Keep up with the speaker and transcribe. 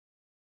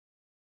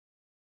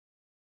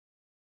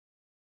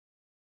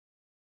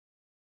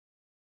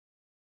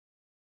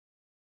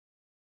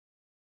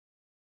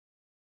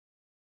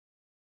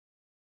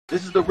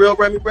This is the real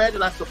Remy Brand,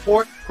 and I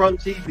support Crumb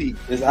TV.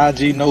 It's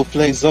IG No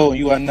Flex Zone.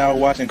 You are now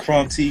watching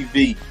Crumb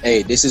TV.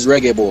 Hey, this is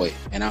Reggae Boy,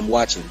 and I'm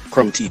watching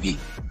Crumb TV.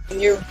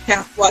 And you're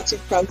now watching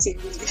Crumb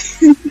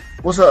TV.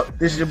 What's up?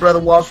 This is your brother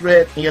Walsh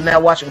Red, and you're now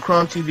watching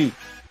Crumb TV.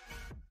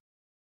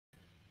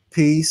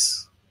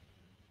 Peace,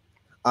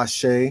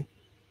 Ashe,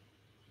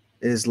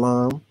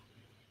 Islam,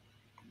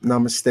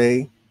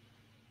 Namaste,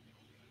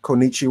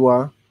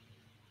 Konnichiwa,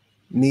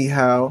 Ni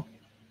Hao,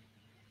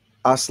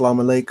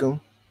 Assalamu Alaikum,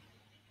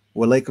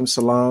 Walaikum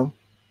Salam,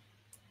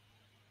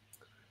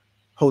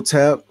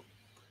 Hotep,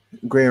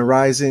 Grand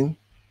Rising,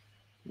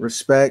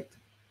 Respect,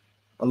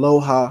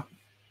 Aloha,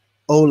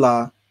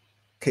 Hola,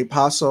 Que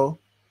Paso,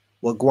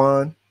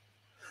 Wagwan.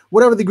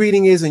 Whatever the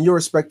greeting is in your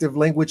respective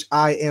language,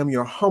 I am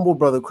your humble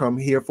brother Crumb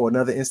here for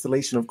another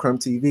installation of Crumb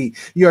TV.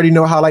 You already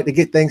know how I like to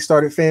get things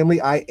started, family.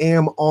 I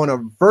am on a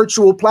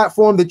virtual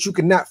platform that you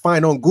cannot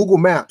find on Google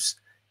Maps.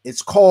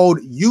 It's called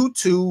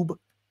YouTube.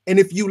 And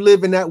if you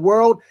live in that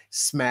world,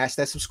 smash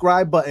that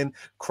subscribe button,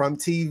 Crumb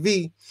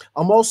TV.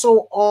 I'm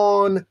also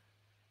on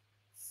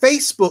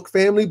Facebook,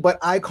 family, but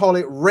I call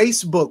it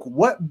Racebook.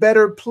 What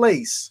better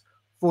place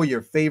for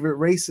your favorite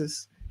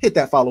races? Hit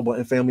that follow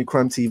button, family,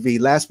 Crumb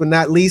TV. Last but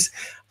not least,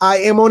 I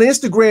am on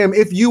Instagram.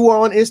 If you are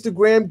on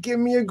Instagram,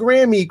 give me a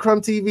Grammy, Crumb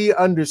TV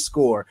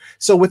 _.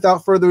 So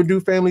without further ado,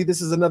 family,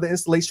 this is another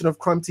installation of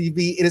Crumb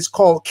TV. It is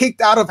called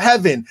Kicked Out of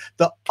Heaven,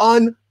 the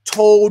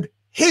Untold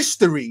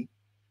History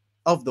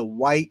of the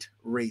White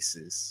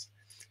Races.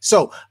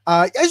 So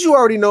as you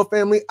already know,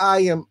 family, I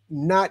am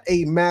not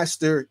a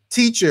master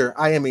teacher.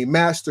 I am a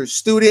master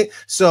student.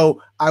 So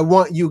I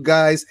want you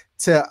guys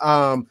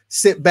to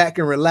sit back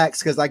and relax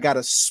because I got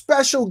a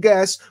special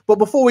guest. But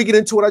before we get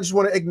into it, I just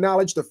want to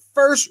acknowledge the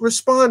first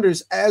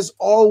responders as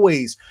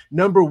always.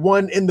 Number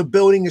one in the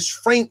building is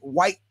Frank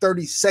White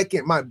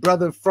 32nd, my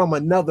brother from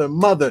another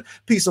mother.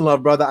 Peace and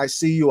love, brother. I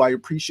see you. I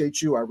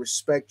appreciate you. I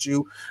respect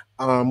you.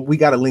 We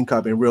got to link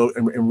up in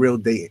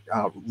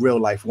real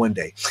life one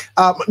day.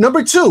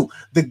 Number two,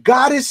 the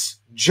Goddess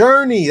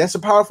Journey. That's a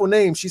powerful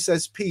name. She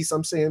says peace.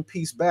 I'm saying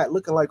peace back.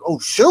 Looking like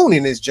Oshun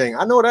in this jang.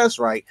 I know that's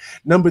right.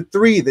 Number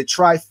three, the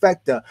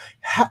trifecta.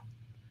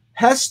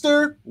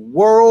 Hester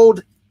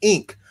World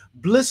Inc.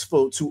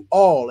 Blissful to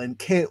all and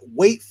can't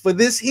wait for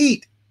this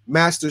heat.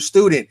 Master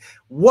student.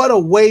 What a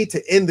way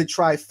to end the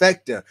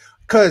trifecta.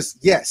 Because,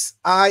 yes,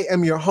 I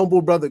am your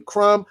humble brother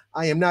Crumb.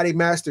 I am not a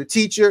master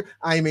teacher.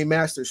 I am a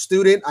master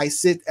student. I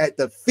sit at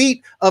the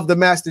feet of the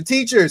master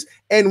teachers,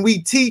 and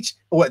we teach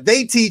what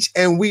they teach,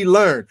 and we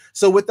learn.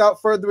 So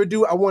without further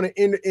ado, I want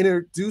to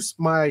introduce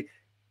my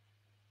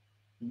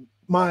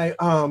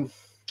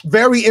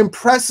very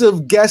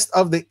impressive guest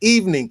of the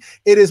evening.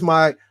 It is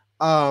my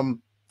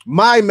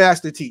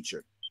master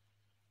teacher,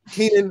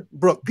 Keenan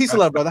Brook. Peace and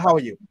love, brother. How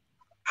are you?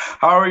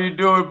 How are you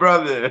doing,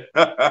 brother?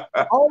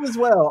 All is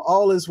well.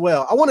 All is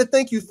well. I want to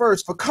thank you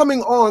first for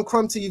coming on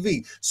Crumb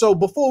TV. So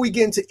before we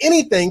get into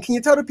anything, can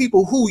you tell the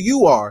people who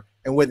you are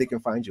and where they can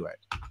find you at?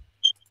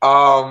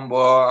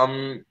 Well,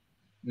 I'm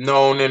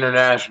known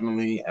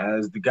internationally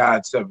as the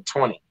God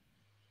 720.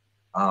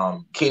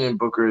 Keenan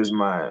Booker is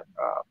my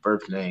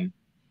birth name,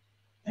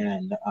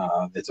 and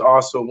it's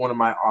also one of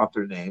my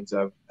author names.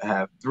 I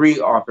have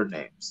three author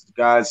names: the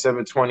God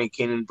 720,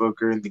 Keenan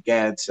Booker, and the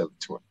Gad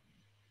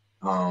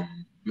 720.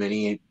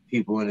 Many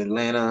people in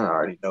Atlanta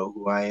already know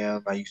who I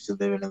am. I used to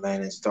live in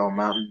Atlanta in Stone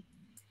Mountain.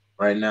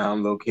 Right now,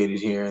 I'm located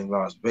here in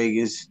Las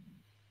Vegas.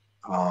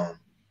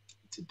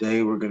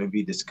 Today, we're going to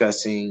be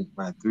discussing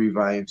my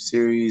 3-volume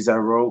series I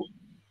wrote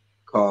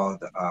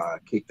called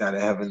Kicked Out of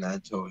Heaven, the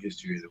Untold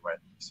History of the White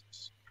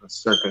Races, from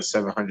circa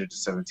 700 to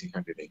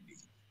 1700 AD.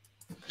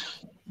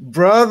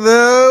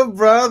 Brother,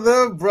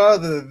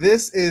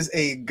 this is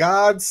a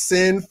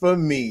godsend for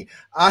me.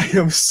 I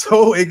am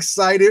so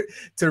excited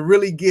to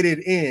really get it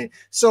in.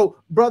 So,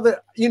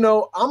 brother, I'm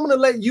going to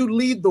let you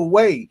lead the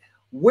way.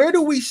 Where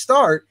do we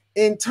start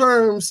in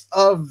terms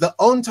of the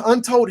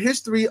untold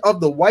history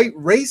of the white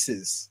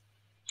races?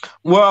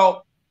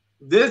 Well,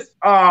 this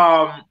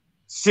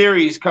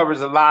series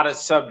covers a lot of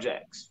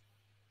subjects.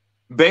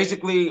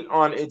 Basically,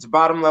 on its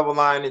bottom level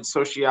line, it's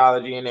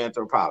sociology and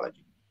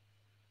anthropology.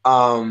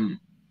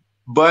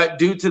 But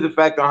due to the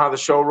fact on how the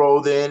show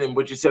rolled in and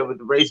what you said with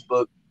the race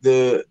book,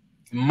 the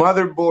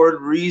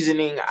motherboard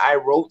reasoning I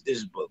wrote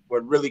this book,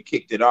 what really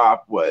kicked it off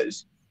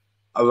was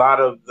a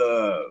lot of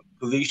the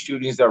police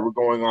shootings that were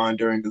going on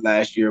during the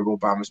last year of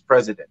Obama's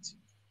presidency.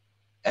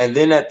 And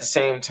then at the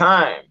same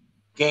time,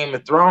 Game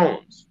of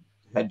Thrones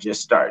had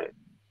just started.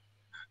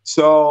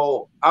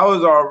 So I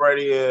was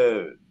already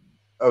a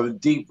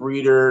deep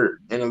reader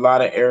in a lot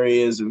of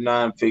areas of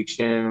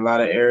nonfiction, a lot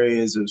of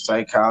areas of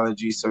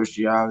psychology,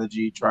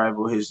 sociology,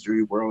 tribal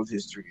history, world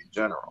history in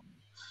general.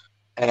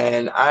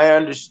 And I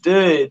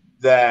understood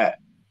that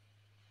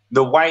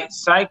the white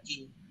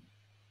psyche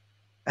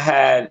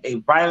had a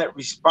violent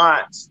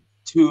response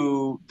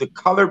to the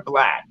color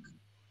black,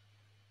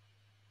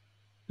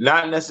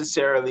 not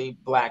necessarily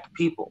black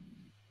people.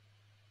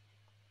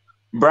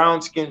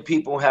 Brown-skinned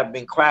people have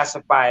been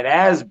classified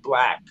as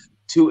black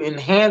to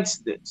enhance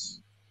this.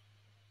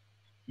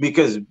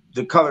 because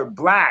the color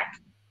black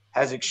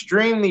has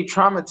extremely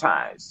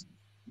traumatized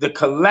the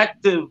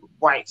collective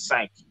white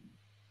psyche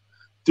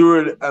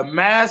through a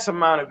mass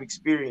amount of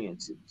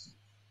experiences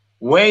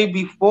way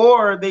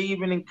before they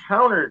even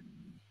encountered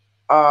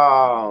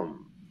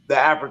the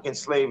African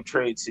slave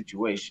trade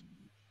situation.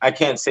 I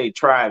can't say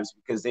tribes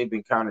because they've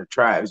encountered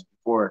tribes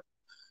before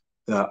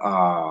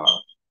the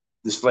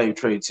slave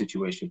trade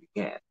situation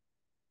began.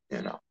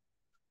 You know,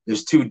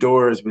 there's two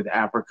doors with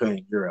Africa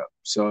and Europe,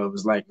 so it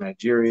was like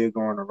Nigeria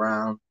going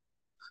around,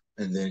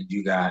 and then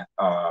you got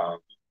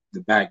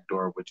the back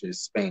door, which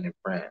is Spain and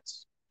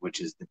France, which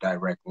is the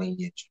direct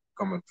lineage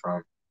coming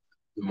from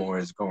the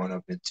Moors going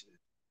up into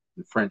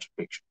the French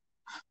picture.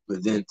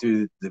 But then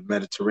through the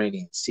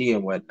Mediterranean Sea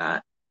and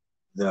whatnot,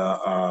 there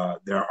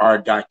are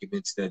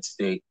documents that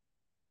state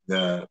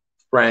the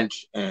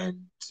French and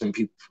some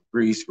people from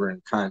Greece were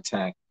in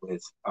contact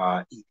with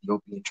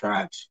Ethiopian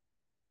tribes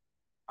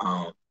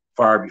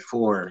far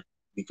before,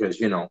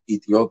 because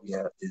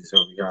Ethiopia is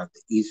over here on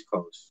the East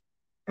Coast,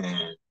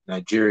 and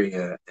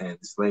Nigeria and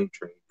the slave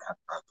trade happened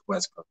on the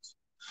West Coast.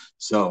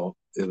 So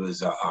it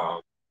was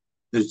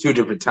there's two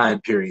different time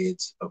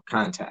periods of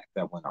contact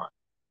that went on.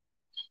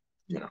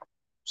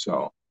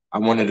 So I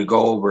wanted to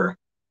go over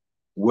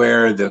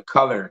where the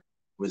color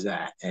was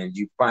at, and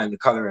you find the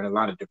color in a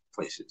lot of different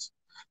places.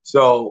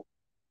 So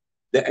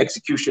the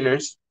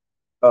executioners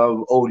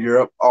of old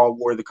Europe all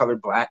wore the color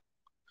black,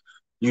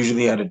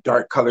 usually had a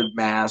dark colored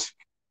mask.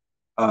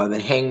 The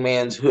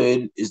hangman's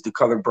hood is the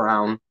color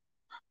brown.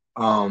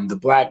 The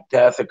Black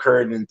Death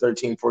occurred in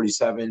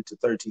 1347 to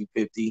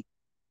 1350.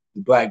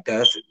 The Black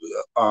Death,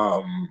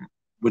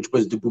 which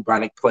was the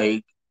bubonic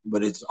plague,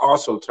 but it's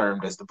also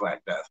termed as the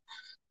Black Death.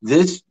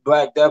 This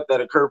Black Death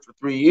that occurred for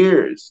 3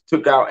 years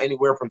took out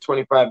anywhere from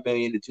 25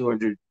 million to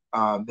 200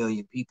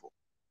 million people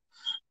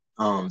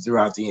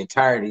throughout the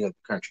entirety of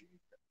the country.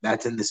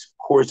 That's in this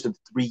course of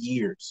 3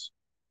 years.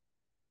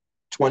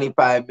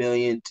 25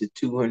 million to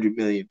 200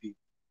 million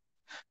people.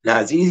 Now,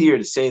 it's easier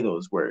to say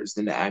those words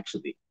than to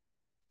actually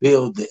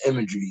build the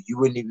imagery. You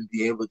wouldn't even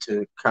be able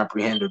to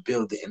comprehend or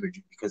build the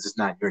imagery because it's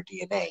not your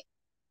DNA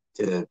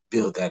to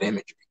build that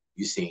imagery,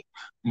 you see.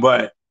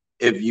 But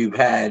if you've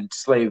had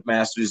slave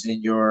masters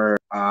in your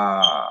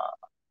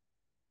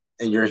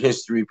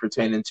history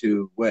pertaining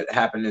to what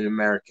happened in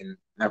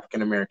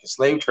African American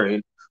slave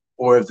trade,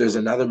 or if there's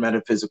another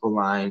metaphysical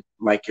line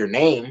like your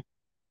name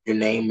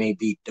may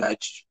be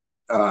Dutch,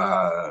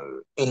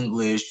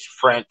 English,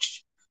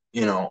 French,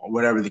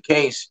 whatever the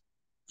case,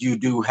 you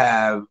do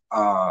have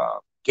a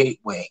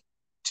gateway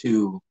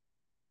to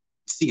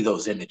see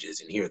those images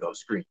and hear those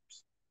screams,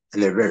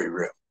 and they're very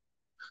real.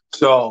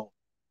 So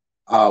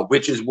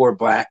witches wore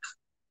black,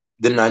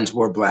 the nuns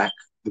wore black,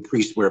 the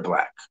priests wear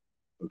black.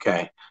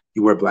 Okay,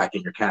 you wear black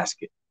in your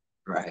casket,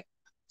 right?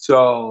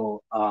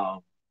 So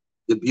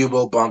the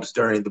bubo bumps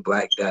during the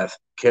Black Death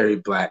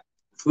carried black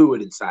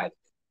fluid inside.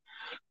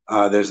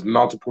 There's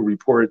multiple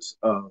reports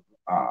of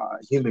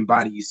human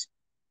bodies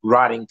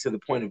rotting to the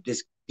point of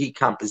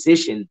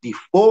decomposition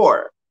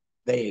before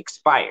they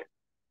expired.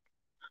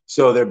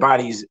 So their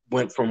bodies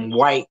went from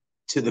white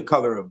to the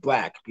color of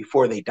black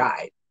before they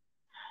died.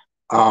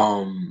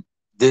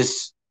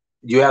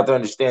 You have to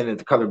understand that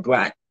the color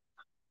black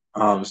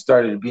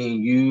started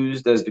being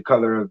used as the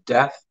color of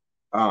death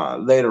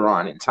later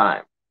on in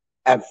time.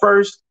 At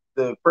first,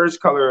 the first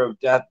color of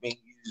death being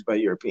used by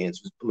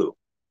Europeans was blue.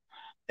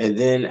 And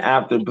then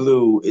after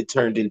blue, it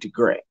turned into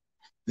gray.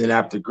 Then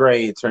after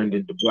gray, it turned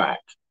into black.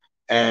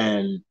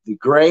 And the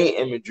gray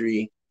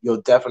imagery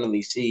you'll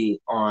definitely see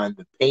on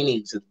the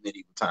paintings of the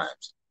medieval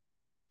times.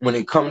 When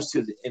it comes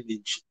to the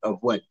image of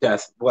what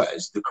death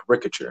was, the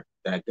caricature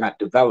that got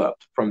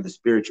developed from the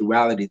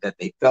spirituality that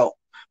they felt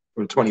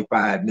from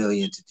 25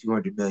 million to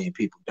 200 million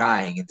people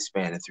dying in the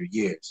span of 3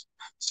 years.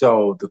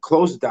 So the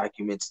close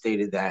document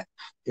stated that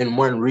in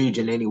one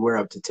region, anywhere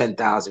up to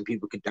 10,000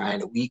 people could die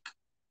in a week.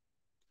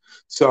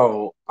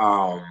 So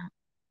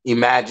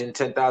imagine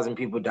 10,000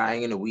 people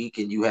dying in a week,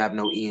 and you have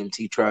no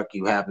EMT truck,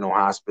 you have no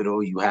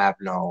hospital, you have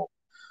no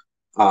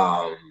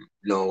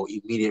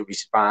immediate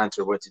response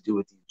or what to do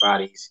with these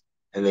bodies,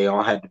 and they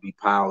all had to be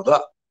piled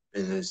up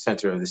in the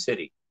center of the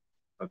city.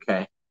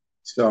 Okay,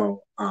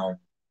 so I'm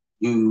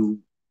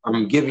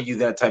giving you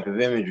that type of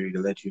imagery to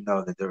let you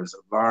know that there was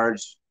a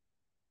large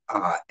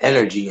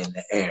energy in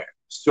the air,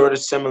 sort of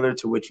similar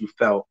to what you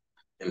felt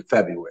in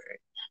February.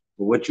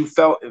 But what you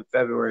felt in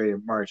February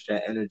and March,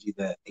 that energy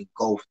that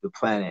engulfed the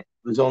planet,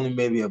 was only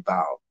maybe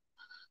about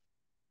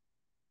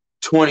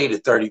 20 to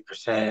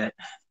 30%,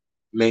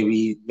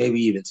 maybe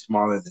even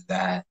smaller than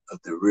that, of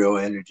the real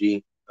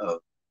energy of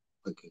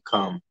what can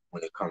come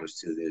when it comes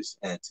to this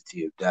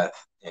entity of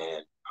death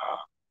and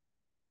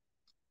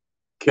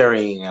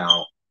carrying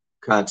out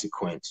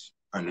consequence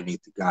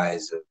underneath the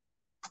guise of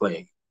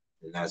plague.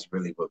 And that's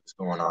really what's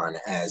going on,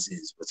 as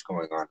is what's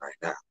going on right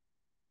now.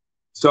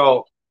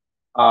 So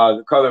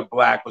the color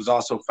black was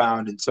also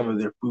found in some of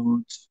their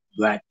foods.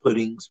 Black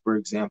puddings, for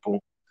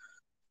example,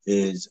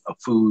 is a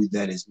food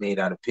that is made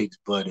out of pig's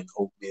blood and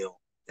oatmeal,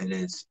 and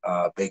is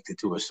baked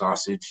into a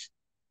sausage.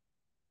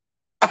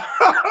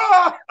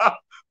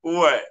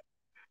 What?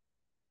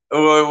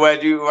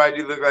 Why'd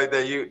you look like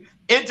that? You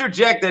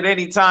interject at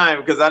any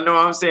time because I know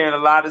I'm saying a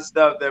lot of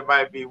stuff that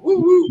might be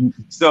woo woo.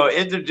 So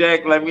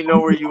interject. Let me know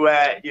where you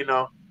at. You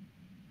know.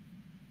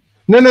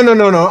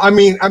 No.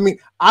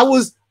 I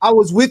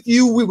was with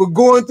you. We were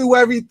going through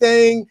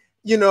everything.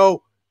 You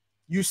know,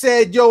 you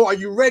said, "Yo, are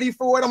you ready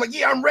for it?" I'm like,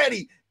 "Yeah, I'm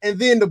ready." And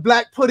then the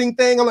black pudding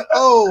thing, I'm like,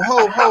 "Oh,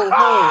 ho.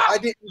 I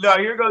didn't." No,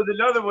 here goes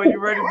another one. You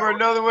ready for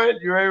another one?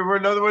 You ready for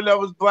another one that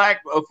was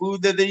black? A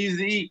food that they used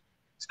to eat.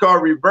 It's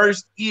called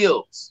reversed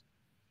eels.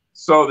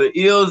 So the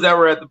eels that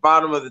were at the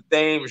bottom of the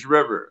Thames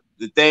River.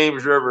 The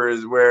Thames River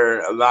is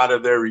where a lot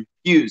of their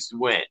refuse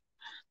went.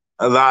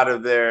 A lot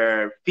of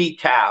their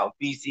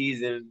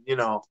feces, and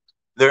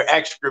their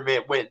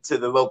excrement went to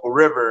the local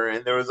river.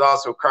 And there was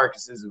also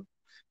carcasses of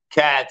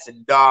cats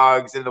and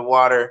dogs in the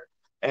water,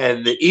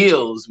 and the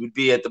eels would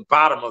be at the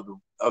bottom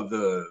of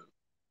the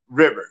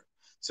river.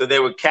 So they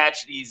would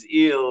catch these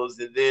eels,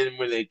 and then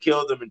when they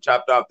killed them and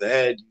chopped off the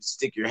head, you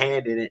stick your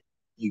hand in it,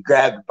 you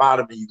grab the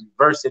bottom, and you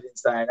reverse it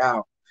inside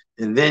out,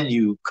 and then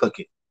you cook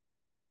it.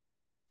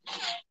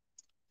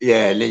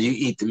 Yeah, and then you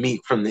eat the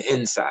meat from the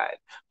inside.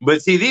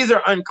 But see, these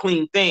are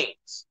unclean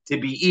things to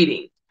be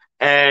eating.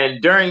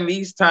 And during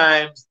these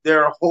times,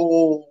 their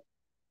whole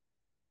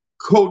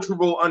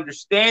cultural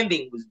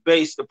understanding was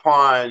based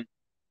upon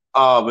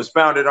was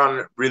founded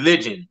on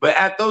religion. But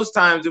at those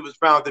times, it was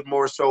founded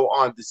more so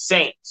on the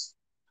saints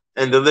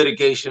and the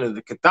litigation of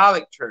the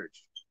Catholic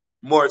Church,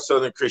 more so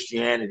than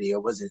Christianity.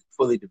 It wasn't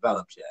fully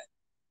developed yet,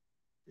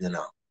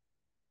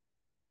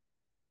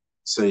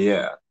 So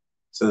yeah,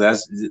 so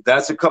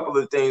that's a couple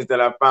of things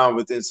that I found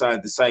with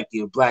inside the psyche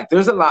of black.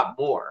 There's a lot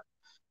more,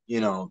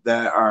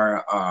 that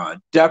are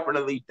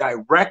definitely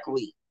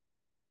directly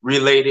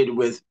related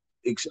with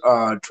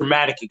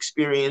traumatic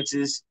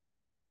experiences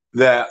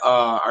that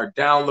are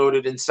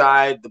downloaded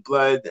inside the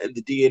blood and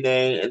the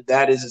DNA, and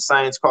that is a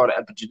science called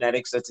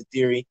epigenetics. That's a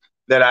theory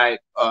that I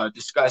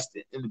discussed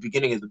in the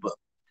beginning of the book.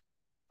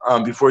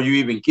 Before you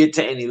even get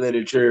to any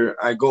literature,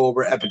 I go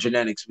over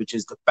epigenetics, which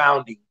is the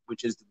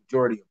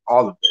majority of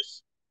all of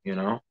this,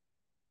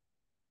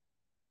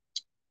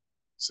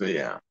 So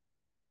yeah.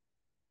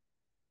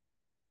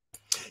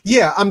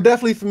 Yeah, I'm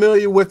definitely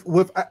familiar with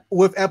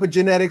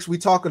epigenetics. We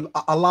talk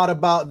a lot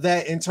about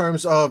that in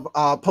terms of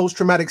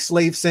post-traumatic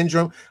slave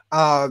syndrome.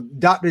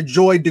 Dr.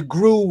 Joy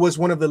DeGruy was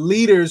one of the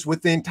leaders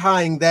within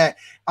tying that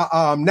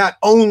not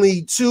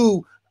only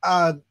to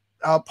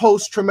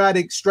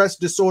post-traumatic stress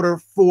disorder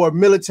for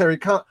military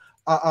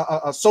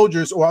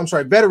soldiers, or I'm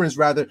sorry, veterans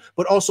rather,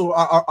 but also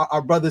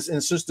our brothers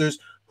and sisters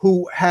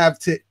who have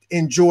to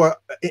endure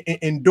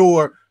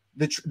the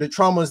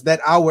traumas that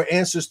our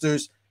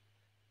ancestors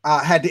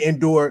had to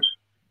endure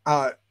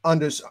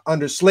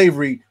under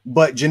slavery,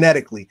 but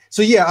genetically.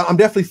 So yeah, I'm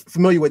definitely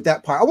familiar with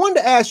that part. I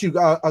wanted to ask you,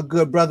 a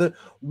good brother,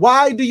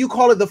 why do you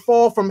call it the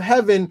fall from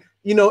heaven?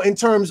 In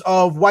terms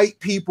of white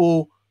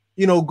people,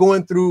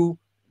 going through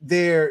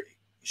their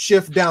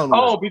shift downward.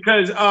 Oh,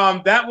 because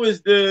that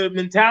was the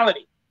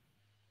mentality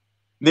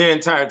the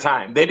entire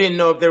time. They didn't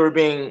know if they were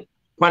being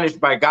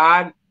punished by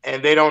God,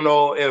 and they don't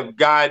know if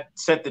God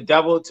sent the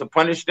devil to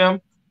punish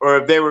them, or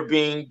if they were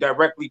being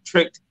directly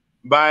tricked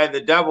by the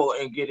devil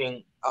and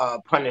getting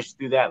punished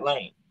through that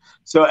lane.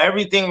 So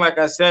everything, like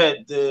I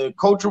said, the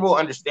cultural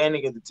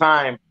understanding of the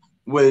time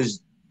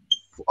was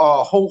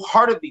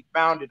wholeheartedly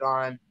founded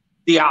on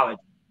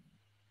theology.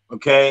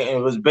 Okay, and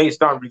it was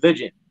based on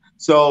religion.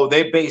 So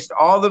they based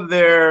all of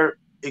their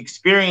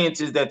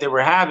experiences that they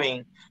were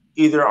having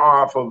either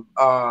off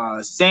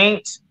of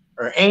saints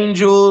or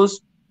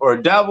angels or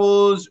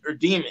devils or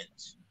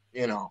demons,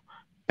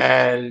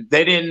 and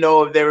they didn't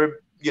know if they were,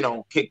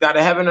 kicked out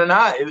of heaven or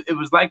not. It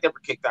was like they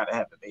were kicked out of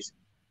heaven, basically.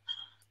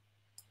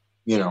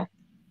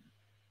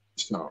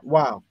 So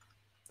wow,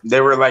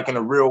 they were like in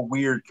a real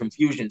weird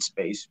confusion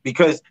space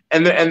because,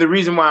 and the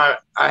reason why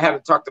I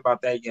haven't talked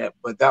about that yet,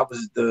 but that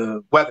was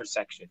the weather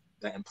section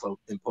that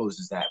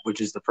imposes that,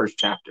 which is the first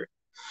chapter.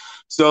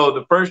 So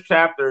the first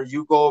chapter,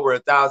 you go over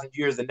 1,000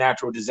 years of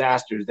natural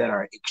disasters that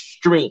are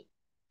extreme.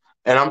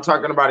 And I'm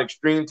talking about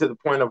extreme to the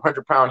point of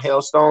 100-pound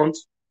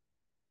hailstones.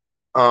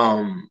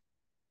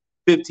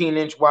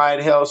 15-inch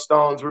wide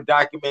hailstones were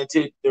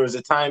documented. There was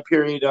a time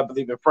period, I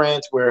believe, in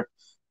France where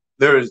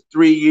there was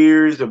 3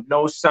 years of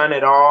no sun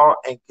at all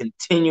and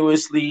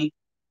continuous rain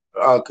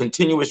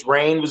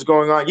was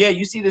going on. Yeah,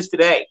 you see this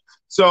today.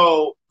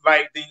 So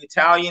like the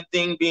Italian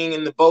thing being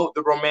in the boat,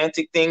 the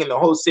romantic thing, and the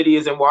whole city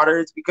is in water,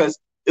 it's because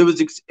it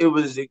was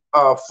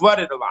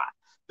flooded a lot.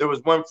 There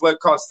was one flood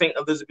called St.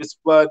 Elizabeth's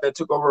flood that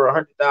took over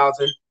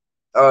 100,000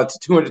 to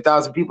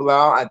 200,000 people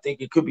out. I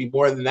think it could be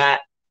more than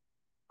that.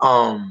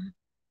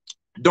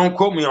 Don't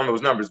quote me on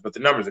those numbers, but the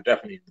numbers are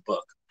definitely in the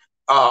book.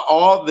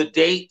 All the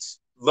dates,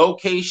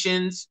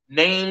 locations,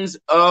 names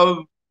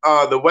of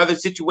the weather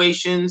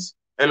situations,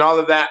 and all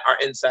of that are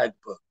inside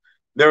the book.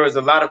 There was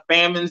a lot of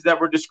famines that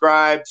were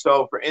described.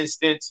 So, for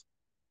instance,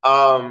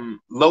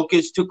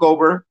 locusts took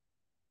over.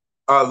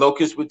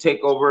 Locusts would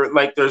take over.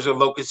 Like there's a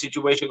locust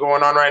situation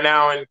going on right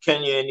now in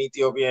Kenya and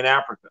Ethiopia and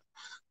Africa.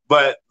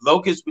 But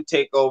locusts would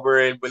take over,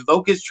 and when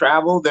locusts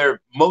travel,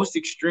 their most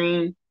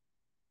extreme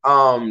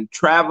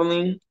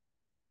traveling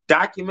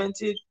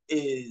documented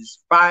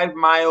is 5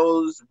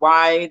 miles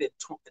wide and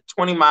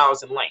 20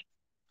 miles in length.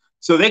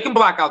 So they can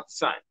block out the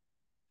sun.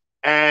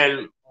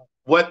 And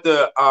what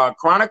the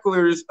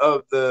chroniclers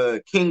of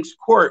the king's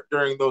court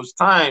during those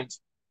times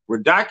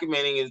were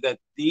documenting is that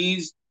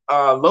these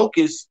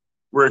locusts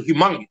were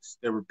humongous.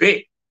 They were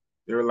big.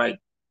 They were like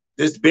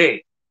this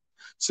big.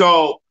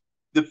 So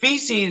the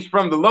feces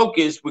from the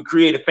locusts would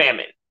create a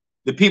famine.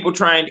 The people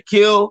trying to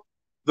kill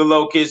the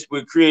locusts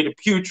would create a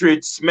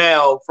putrid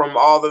smell from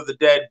all of the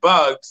dead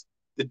bugs.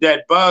 The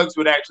dead bugs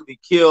would actually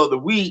kill the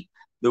wheat.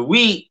 The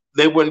wheat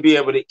they wouldn't be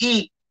able to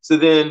eat. So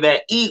then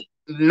that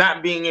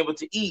not being able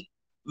to eat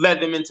led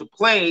them into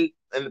plague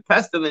and the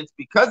pestilence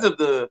because of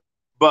the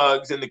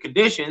bugs and the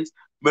conditions,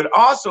 but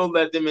also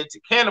led them into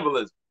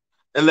cannibalism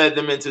and led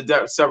them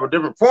into several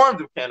different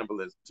forms of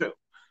cannibalism too.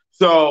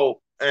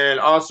 So,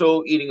 and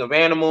also eating of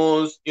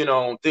animals, you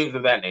know, things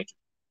of that nature.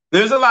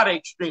 There's a lot of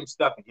extreme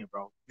stuff in here,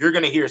 bro. You're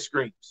going to hear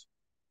screams.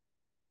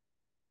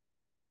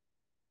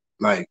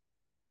 Like,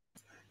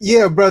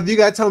 yeah, brother, you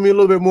got to tell me a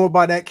little bit more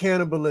about that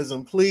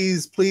cannibalism,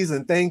 please, please,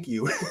 and thank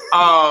you.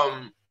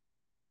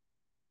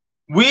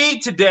 We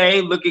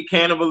today look at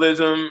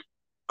cannibalism.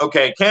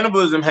 Okay,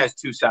 cannibalism has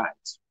two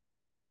sides.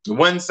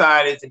 One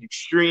side is an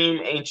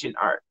extreme ancient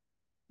art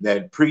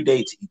that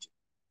predates Egypt.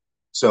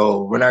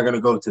 So we're not going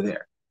to go to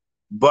there.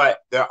 But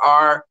there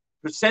are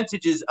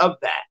percentages of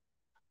that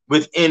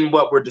within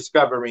what we're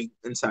discovering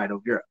inside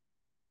of Europe.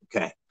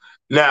 Okay.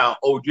 Now,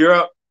 Old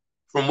Europe,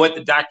 from what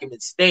the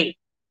documents state,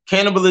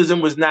 cannibalism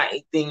was not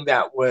a thing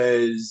that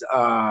was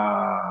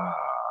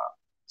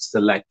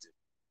selective.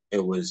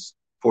 It was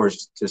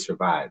forced to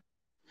survive.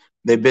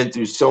 They've been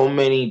through so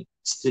many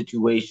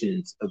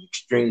situations of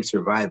extreme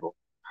survival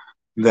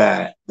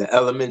that the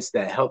elements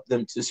that helped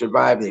them to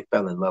survive, they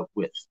fell in love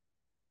with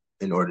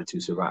in order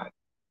to survive.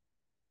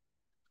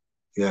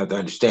 You have to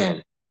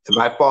understand, if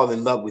I fall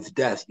in love with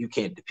death, you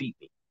can't defeat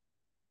me.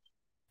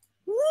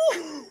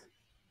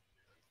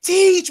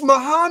 Teach,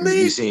 Muhammad.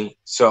 You see,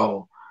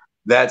 so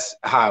that's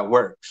how it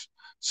works.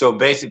 So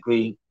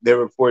basically, they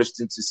were forced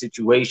into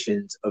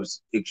situations of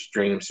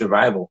extreme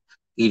survival,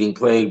 eating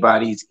plague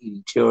bodies,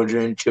 eating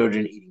children,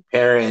 children eating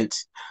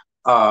parents.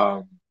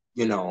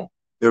 You know,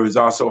 there was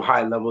also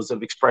high levels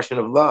of expression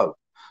of love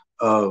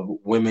of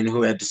women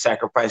who had to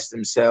sacrifice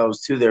themselves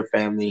to their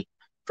family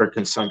for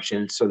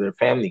consumption so their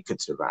family could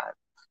survive.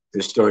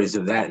 There's stories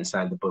of that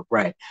inside the book,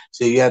 right?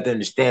 So you have to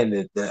understand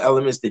that the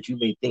elements that you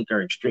may think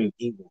are extreme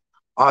evil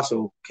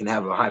also can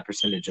have a high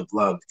percentage of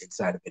love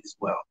inside of it as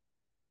well.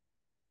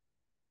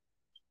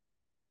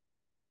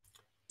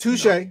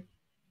 Touche.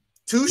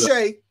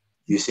 Touche.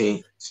 You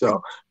see?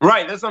 So,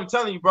 right, that's what I'm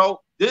telling you, bro.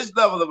 This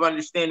level of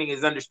understanding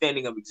is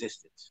understanding of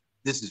existence.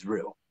 This is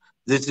real.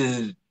 This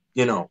is,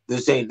 you know,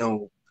 this ain't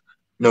no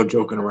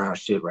joking around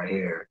shit right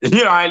here.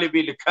 You know, I didn't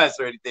mean to cuss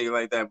or anything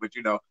like that, but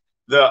you know,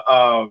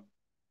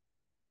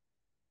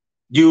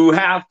 you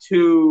have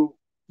to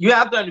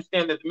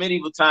understand that the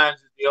medieval times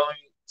is the only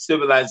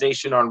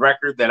civilization on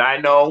record that I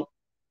know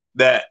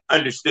that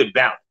understood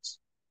balance.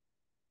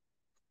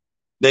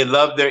 They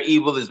loved their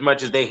evil as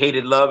much as they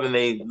hated love, and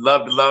they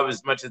loved love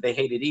as much as they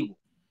hated evil.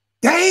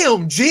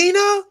 Damn,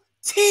 Gina,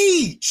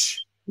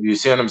 teach. You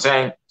see what I'm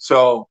saying?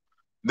 So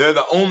they're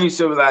the only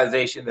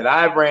civilization that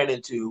I've ran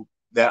into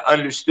that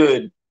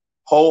understood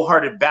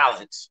wholehearted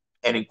balance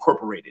and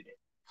incorporated it.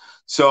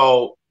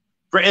 So,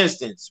 for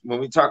instance, when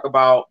we talk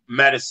about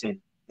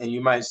medicine, and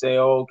you might say,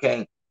 oh,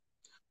 okay,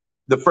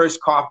 the first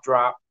cough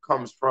drop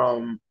comes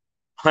from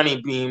honey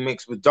being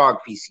mixed with dog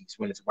feces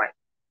when it's white.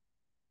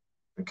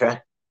 Okay?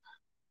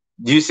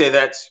 You say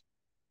that's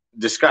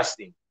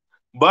disgusting,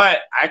 but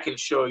I can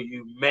show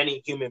you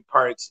many human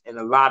parts and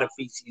a lot of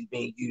feces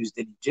being used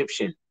in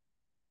Egyptian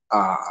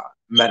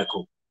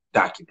medical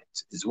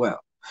documents as well.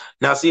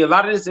 Now, see, a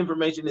lot of this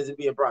information isn't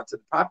being brought to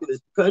the populace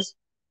because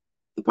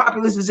the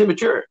populace is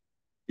immature.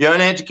 You're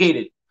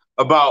uneducated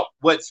about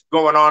what's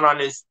going on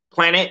this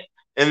planet.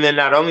 And then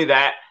not only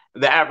that,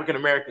 the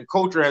African-American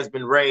culture has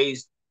been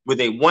raised with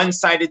a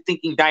one-sided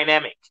thinking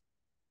dynamic.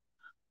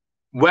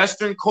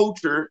 Western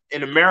culture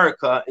in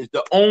America is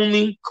the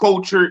only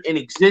culture in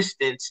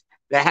existence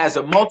that has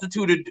a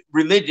multitude of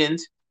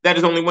religions that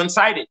is only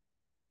one-sided.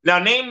 Now,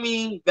 name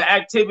me the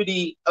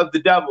activity of the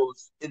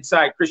devils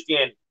inside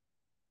Christianity.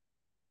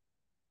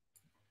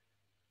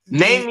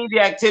 Name me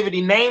the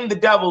activity. Name the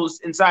devils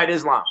inside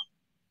Islam.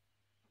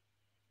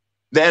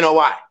 The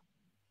NOI.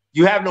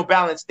 You have no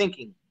balanced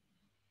thinking.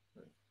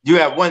 You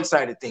have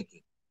one-sided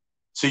thinking.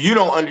 So you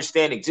don't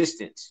understand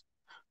existence.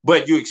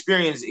 But you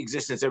experience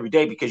existence every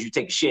day because you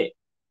take a shit.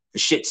 The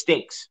shit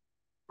stinks.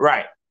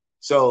 Right.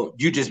 So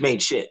you just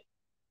made shit.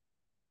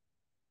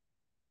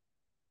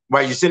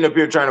 While you're sitting up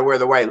here trying to wear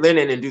the white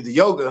linen and do the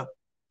yoga,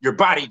 your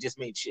body just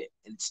made shit.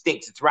 And it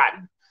stinks. It's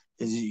rotten.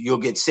 You'll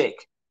get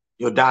sick.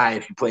 You'll die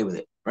if you play with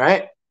it.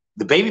 Right?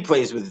 The baby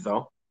plays with it,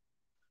 though.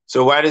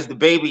 So why does the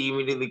baby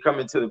immediately come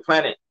into the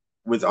planet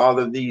with all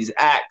of these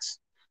acts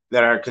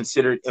that are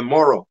considered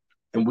immoral?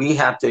 and we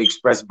have to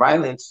express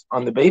violence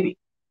on the baby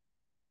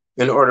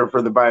in order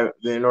for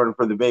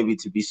the baby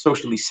to be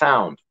socially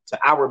sound to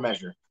our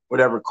measure,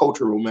 whatever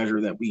cultural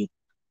measure that we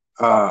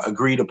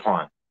agreed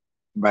upon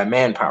by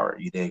manpower.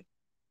 You dig?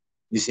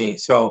 You see?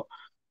 So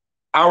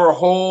our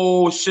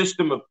whole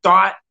system of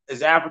thought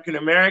as African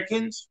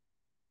Americans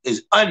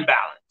is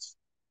unbalanced.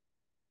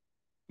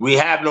 We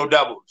have no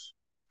doubles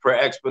for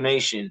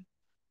explanation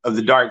of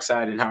the dark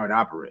side and how it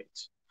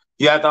operates.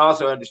 You have to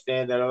also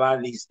understand that a lot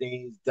of these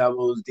things,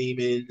 devils,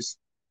 demons,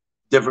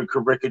 different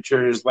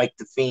caricatures like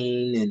the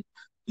Fiend and,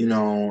 you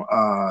know,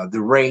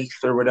 the Wraith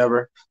or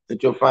whatever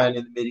that you'll find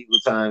in the medieval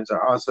times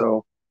are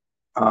also,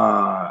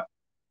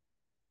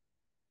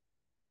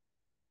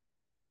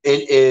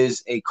 it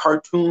is a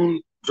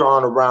cartoon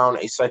drawn around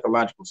a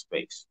psychological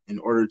space in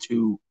order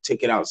to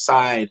take it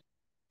outside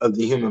of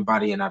the human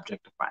body and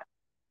objectify it.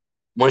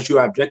 Once you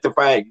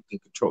objectify it, you can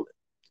control it.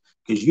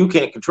 Because you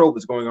can't control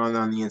what's going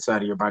on the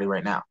inside of your body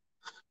right now.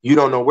 You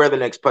don't know where the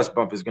next pus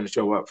bump is going to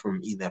show up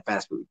from eating that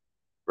fast food.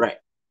 Right.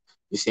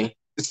 You see?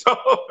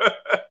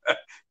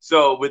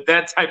 So with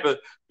that type of,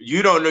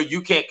 you don't know,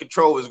 you can't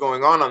control what's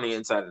going on the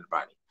inside of the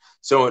body.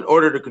 So in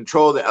order to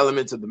control the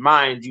elements of the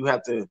mind, you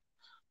have to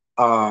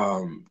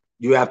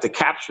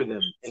capture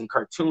them in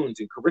cartoons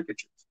and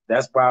caricatures.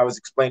 That's why I was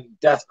explaining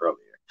death earlier,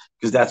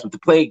 because that's what the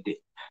plague did.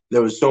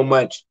 There was so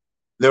much,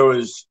 it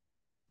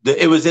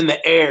was in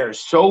the air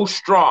so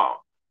strong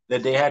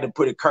that they had to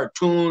put a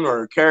cartoon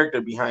or a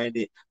character behind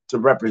it to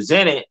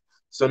represent it.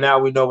 So now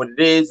we know what it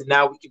is, and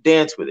now we can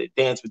dance with it,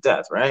 dance with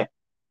death, right?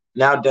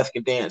 Now death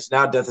can dance.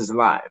 Now death is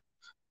alive,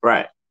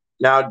 right?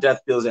 Now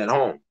death feels at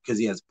home because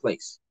he has a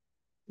place,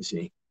 you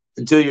see.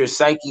 Until your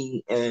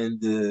psyche and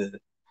the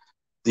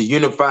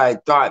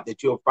unified thought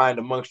that you'll find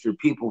amongst your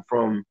people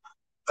from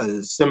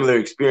similar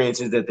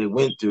experiences that they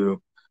went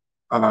through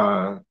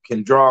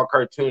can draw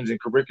cartoons and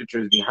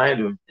caricatures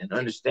behind them and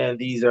understand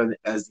these are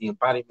as the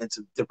embodiments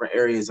of different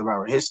areas of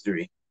our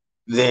history,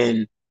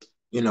 then,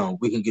 you know,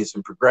 we can get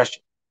some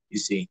progression, you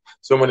see.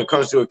 So when it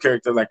comes to a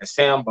character like a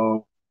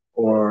Sambo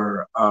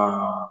or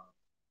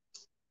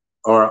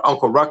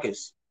Uncle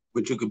Ruckus,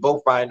 which you can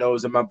both find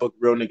those in my book,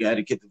 Real Nigga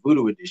Etiquette, the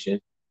Voodoo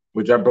Edition,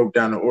 which I broke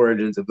down the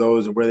origins of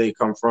those and where they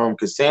come from,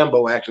 because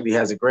Sambo actually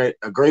has a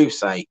grave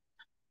site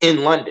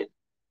in London.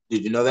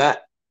 Did you know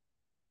that?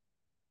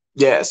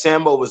 Yeah,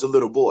 Sambo was a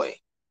little boy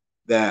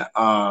that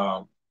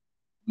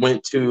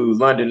went to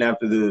London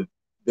after the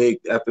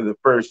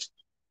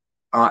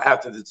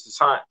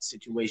Toussaint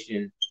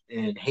situation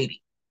in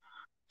Haiti,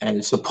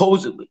 and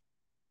supposedly,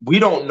 we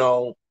don't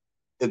know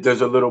if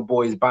there's a little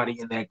boy's body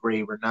in that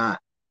grave or not,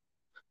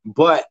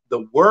 but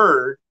the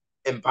word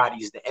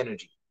embodies the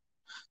energy.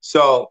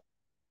 So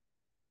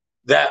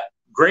that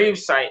grave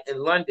site in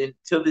London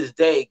till this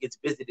day gets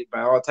visited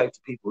by all types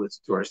of people. It's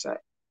a tourist site.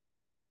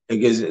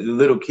 Because the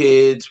little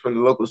kids from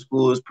the local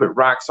schools put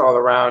rocks all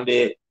around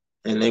it,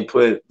 and they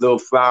put little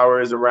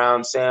flowers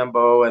around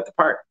Sambo at the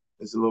park.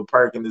 There's a little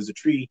park and there's a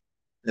tree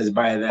that's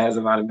by it that has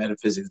a lot of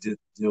metaphysics to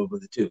deal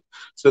with it too.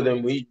 So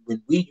then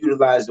when we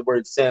utilize the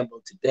word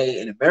Sambo today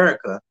in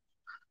America,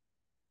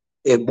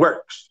 it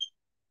works.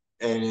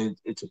 And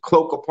it's a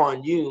cloak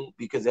upon you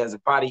because it has a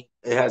body,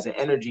 it has an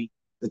energy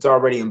that's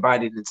already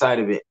embodied inside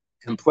of it.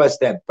 And plus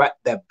that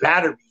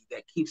battery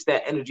that keeps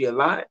that energy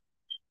alive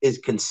is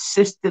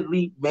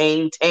consistently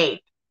maintained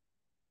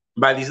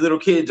by these little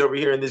kids over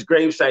here in this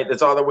gravesite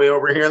that's all the way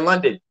over here in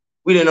London.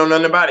 We didn't know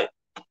nothing about it.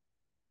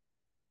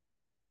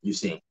 You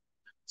see.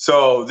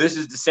 So this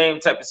is the same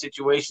type of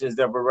situations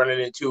that we're running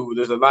into.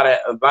 There's a lot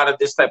of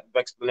this type of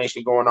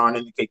explanation going on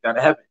in the Kicked Out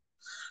of Heaven.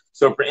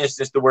 So for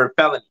instance, the word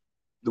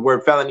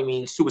felony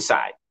means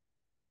suicide.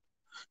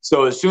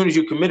 So as soon as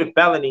you commit a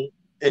felony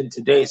in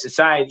today's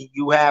society,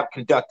 you have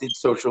conducted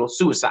social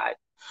suicide.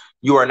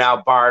 You are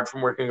now barred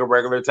from working a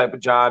regular type of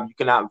job. You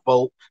cannot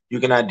vote.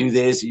 You cannot do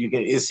this.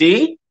 You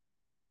see?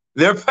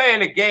 They're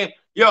playing a game.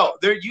 Yo,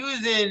 they're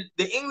using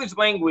the English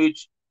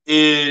language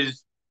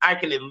is, I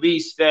can at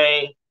least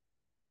say,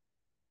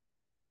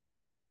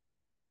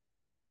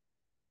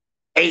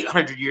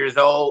 800 years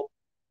old.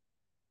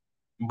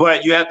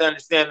 But you have to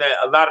understand that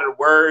a lot of the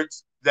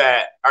words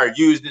that are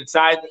used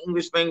inside the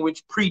English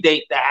language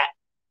predate that.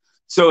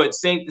 So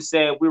it's safe to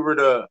say if we were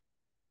to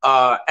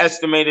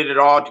estimated it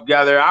all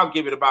together, I'll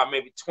give it about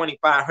maybe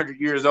 2,500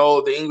 years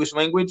old, the English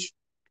language.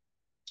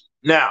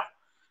 Now,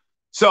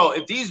 so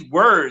if these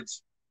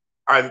words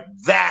are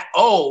that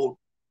old,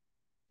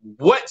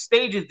 what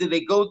stages did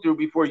they go through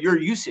before your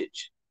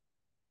usage?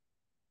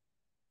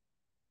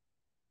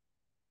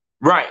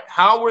 Right.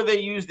 How were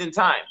they used in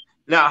time?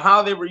 Now,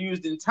 how they were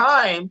used in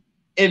time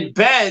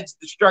embeds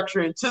the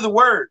structure into the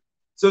word.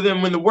 So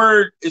then when the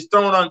word is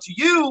thrown onto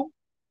you,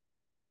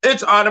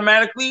 it's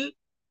automatically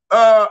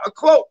a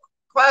cloak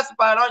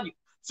classified on you.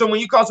 So when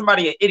you call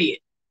somebody an idiot,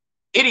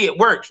 idiot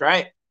works,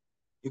 right?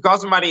 You call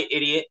somebody an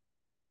idiot,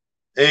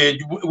 and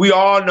we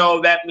all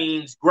know that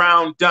means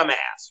ground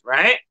dumbass,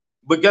 right?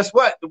 But guess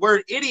what? The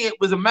word idiot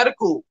was a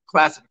medical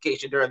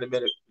classification during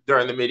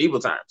the medieval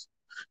times.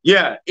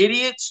 Yeah,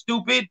 idiot,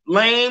 stupid,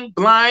 lame,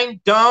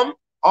 blind, dumb,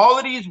 all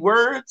of these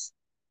words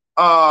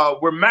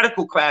were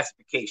medical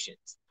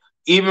classifications.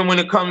 Even when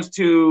it comes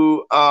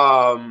to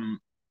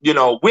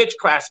witch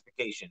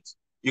classifications,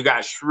 you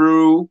got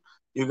shrew,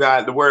 you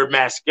got the word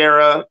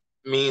mascara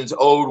means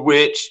old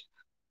witch.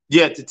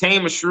 Yeah, to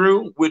tame a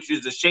shrew, which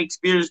is a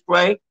Shakespeare's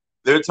play,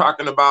 they're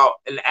talking about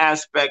an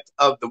aspect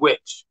of the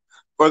witch.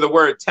 For the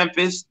word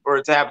tempest,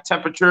 or to have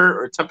temperature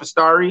or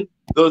tempestari,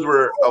 those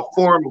were a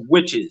form of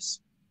witches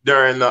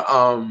during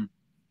the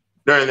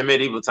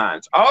medieval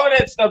times. All of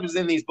that stuff is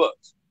in these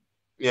books.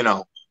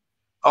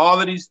 All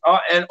of these,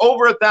 and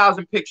over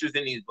 1,000 pictures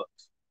in these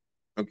books.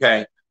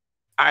 Okay,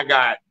 I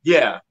got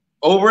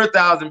over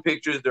 1,000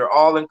 pictures. They're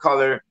all in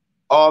color.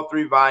 All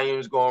 3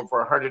 volumes going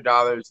for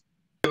 $100.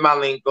 Hit my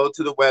link. Go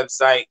to the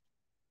website,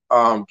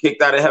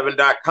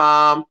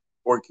 kickedoutofheaven.com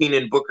or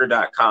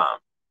KeenanBooker.com,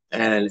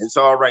 and it's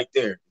all right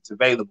there. It's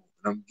available.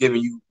 And I'm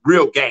giving you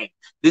real game.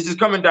 This is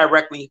coming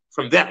directly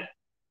from them.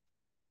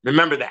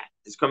 Remember that.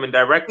 It's coming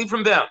directly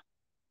from them.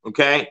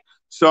 Okay?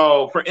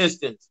 So, for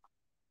instance,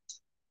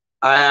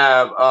 I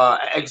have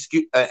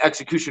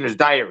Executioner's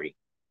Diary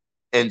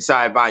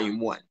inside volume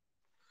 1.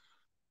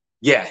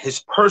 Yeah, his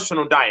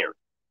personal diary.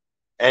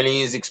 And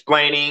he's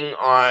explaining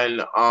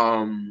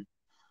on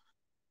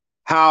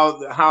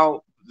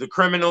how the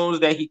criminals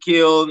that he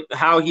killed,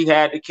 how he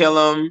had to kill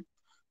them.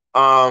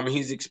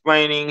 He's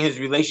explaining his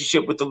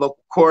relationship with the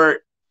local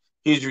court.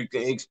 He's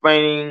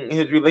explaining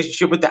his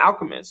relationship with the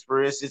alchemists.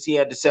 For instance, he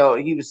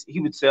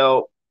would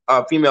sell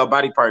female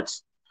body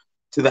parts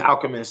to the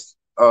alchemists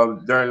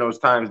during those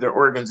times, their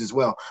organs as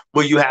well.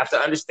 But you have to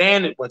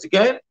understand it. Once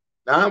again,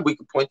 we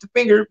can point the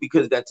finger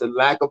because that's a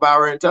lack of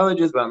our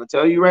intelligence. But I'm going to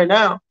tell you right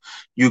now,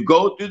 you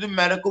go through the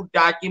medical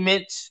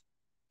documents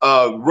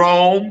of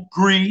Rome,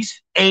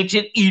 Greece,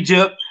 ancient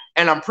Egypt,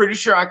 and I'm pretty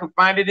sure I can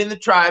find it in the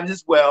tribes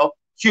as well.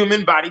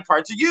 Human body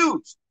parts are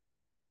used.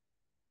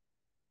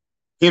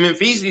 Human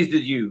feces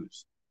is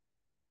used.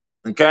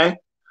 Okay?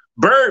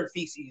 Bird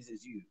feces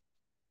is used.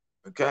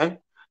 Okay?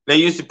 They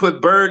used to put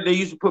bird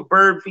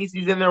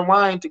feces in their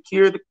wine to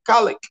cure the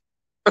colic.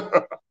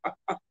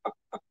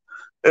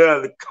 Yeah,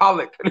 the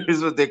colic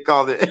is what they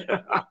called it.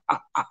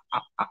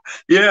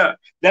 Yeah,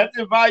 that's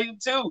in volume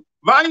 2.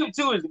 Volume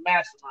 2 is the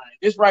mastermind.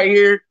 This right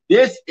here,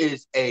 this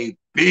is a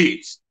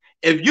beast.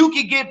 If you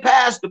can get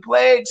past the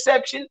plague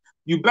section,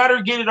 you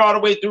better get it all the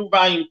way through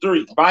volume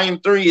 3. Volume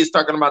 3 is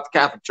talking about the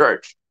Catholic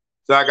Church.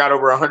 So I got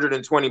over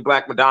 120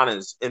 Black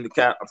Madonnas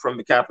from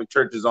the Catholic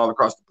churches all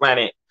across the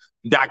planet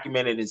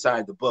documented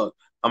inside the book.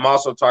 I'm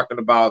also talking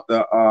about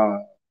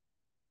the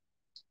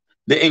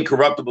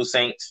incorruptible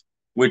saints,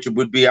 which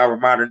would be our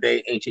modern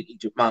day ancient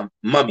Egypt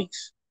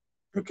mummies.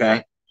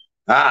 Okay.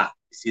 You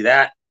see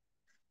that?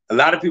 A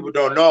lot of people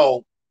don't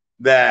know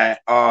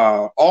that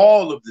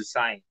all of the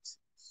sciences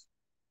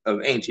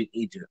of ancient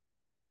Egypt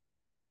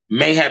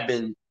may have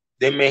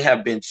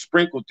been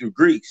sprinkled through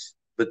Greece,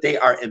 but they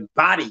are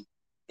embodied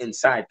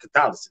inside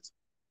Catholicism.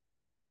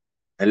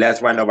 And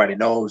that's why nobody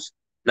knows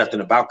nothing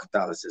about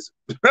Catholicism,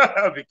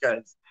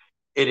 because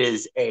it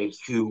is a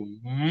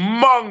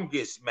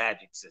humongous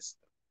magic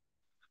system.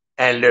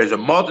 And there's a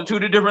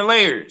multitude of different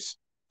layers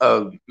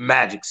of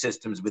magic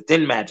systems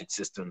within magic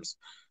systems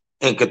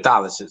in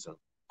Catholicism.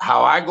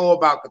 How I go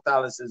about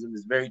Catholicism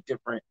is very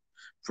different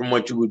from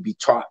what you would be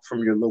taught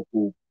from your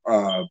local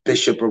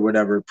bishop or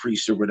whatever,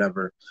 priest or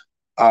whatever,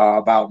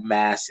 about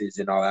masses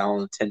and all that. I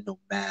don't attend no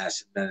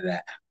mass and none of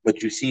that.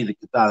 But you see the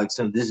Catholic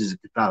symbol. This is a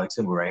Catholic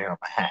symbol right here on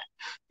my hat.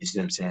 You see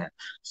what I'm saying?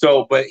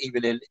 So, but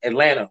even in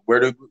Atlanta, where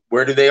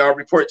do they all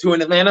report to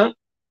in Atlanta?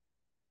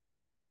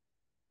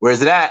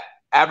 Where's it at?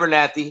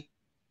 Abernathy,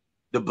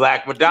 the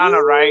Black Madonna,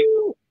 Ooh,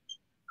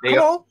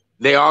 right?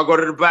 They all go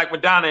to the Black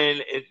Madonna,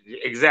 and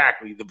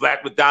exactly, the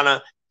Black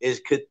Madonna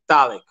is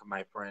Catholic,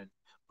 my friend.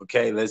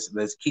 Okay,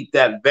 let's keep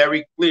that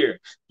very clear,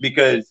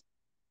 because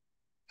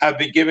I've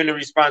been given the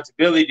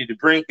responsibility to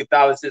bring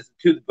Catholicism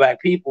to the Black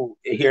people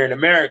here in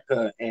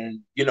America,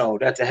 and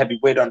that's a heavy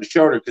weight on the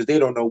shoulder because they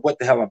don't know what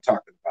the hell I'm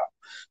talking about.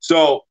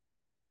 So,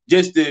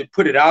 just to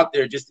put it out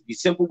there, just to be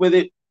simple with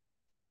it,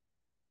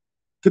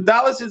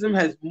 Catholicism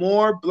has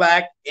more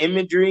Black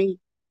imagery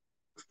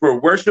for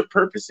worship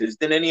purposes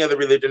than any other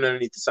religion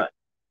underneath the sun.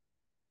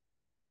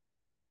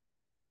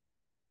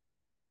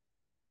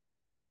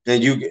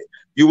 And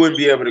you wouldn't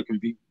be able to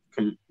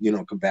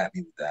combat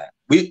me with that.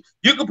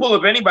 You can pull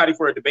up anybody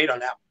for a debate on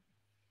that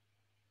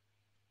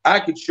one.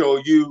 I could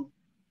show you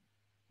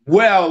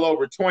well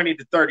over 20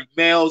 to 30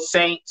 male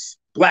saints,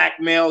 Black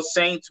male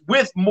saints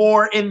with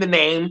more in the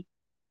name.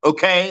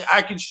 Okay,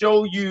 I can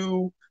show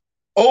you.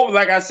 Oh,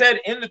 like I said,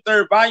 in the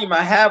 3rd volume,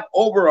 I have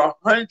over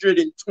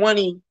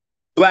 120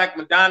 Black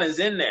Madonnas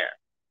in there.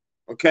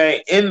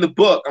 Okay, in the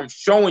book, I'm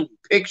showing you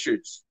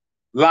pictures,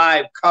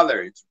 live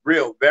color. It's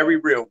real,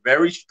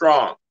 very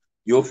strong.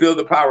 You'll feel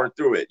the power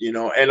through it,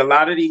 And a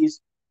lot of these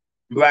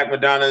Black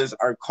Madonnas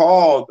are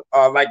called,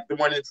 like the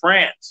one in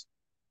France,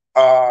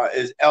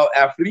 is El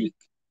Afrique.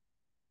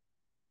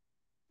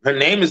 Her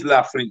name is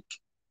L'Afrique.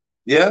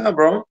 Yeah,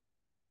 bro.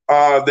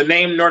 The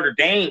name Notre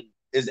Dame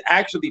is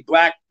actually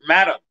Black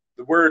Madam.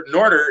 The word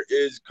Norder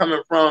is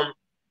coming from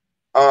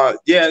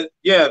Yeah.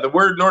 The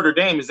word Notre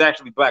Dame is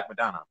actually Black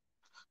Madonna.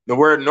 The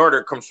word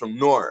Norder comes from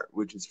Nord,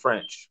 which is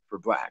French for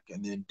black,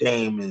 and then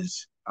Dame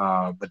is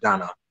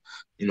Madonna.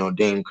 You know,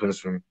 Dame comes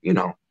from, you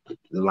know,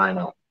 the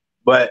lineup.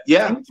 But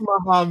yeah, Teach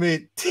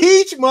Muhammad.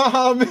 Teach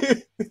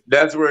Muhammad.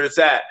 that's where it's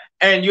at.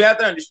 And you have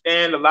to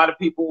understand, a lot of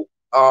people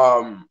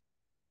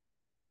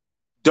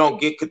don't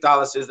get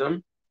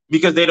Catholicism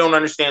because they don't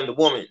understand the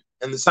woman.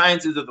 And the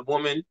sciences of the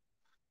woman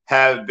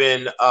have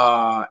been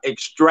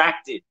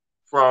extracted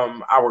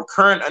from our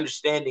current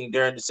understanding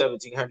during the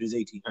 1700s,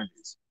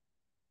 1800s.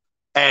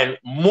 And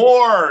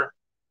more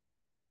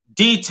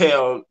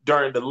detailed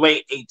during the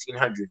late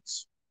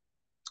 1800s.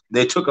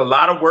 They took a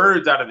lot of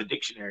words out of the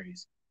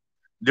dictionaries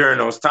during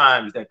those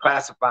times that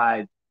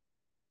classified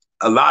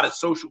a lot of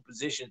social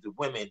positions of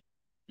women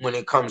when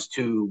it comes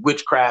to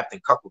witchcraft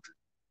and cuckoldry.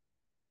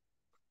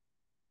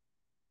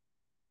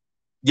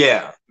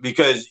 Yeah,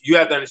 because you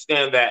have to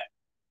understand that,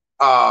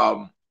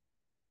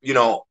 you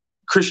know,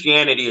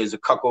 Christianity is a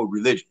cuckold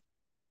religion,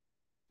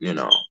 you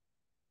know.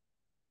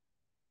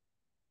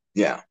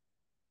 Yeah.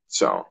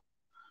 So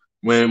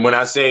when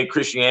I say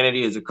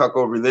Christianity is a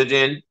cuckold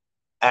religion,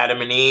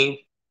 Adam and Eve,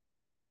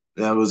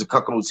 that was a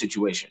cuckold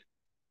situation,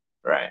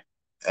 right?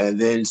 And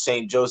then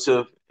Saint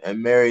Joseph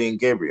and Mary and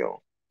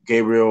Gabriel.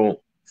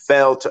 Gabriel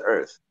fell to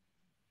earth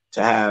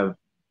to have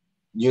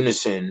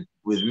unison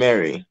with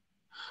Mary,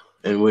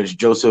 in which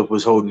Joseph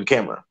was holding the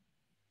camera.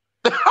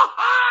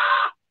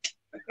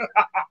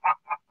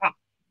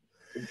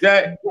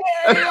 Okay.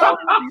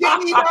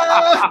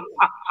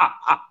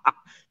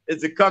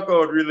 It's a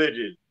cuckold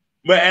religion.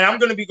 And I'm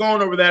going to be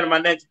going over that in my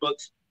next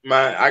books.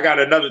 I got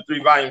another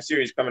 3-volume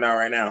series coming out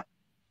right now.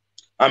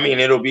 I mean,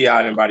 it'll be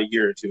out in about a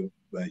year or two,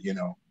 but you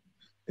know,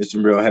 there's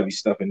some real heavy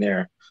stuff in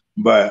there.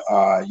 But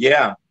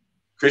yeah,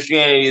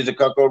 Christianity is a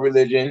cuckold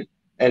religion.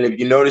 And if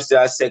you notice that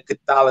I said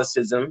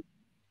Catholicism,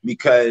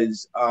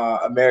 because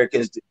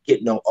Americans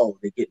get no O,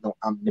 they get no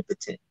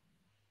omnipotent.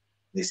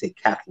 They say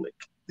Catholic.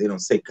 They don't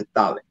say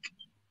Catholic.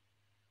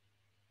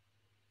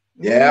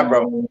 Yeah,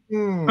 bro.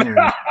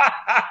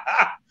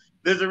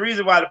 There's a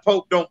reason why the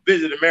Pope don't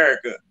visit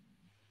America.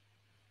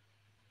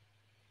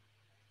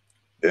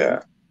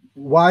 Yeah.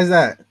 Why is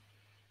that?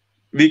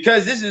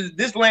 Because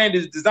this land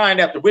is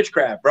designed after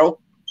witchcraft, bro.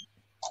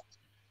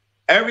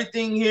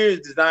 Everything here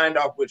is designed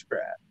off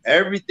witchcraft.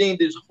 Everything,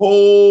 this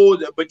whole,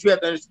 but you have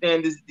to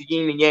understand this is the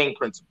yin and yang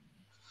principle.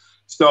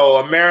 So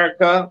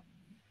America,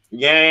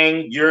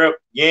 yang, Europe,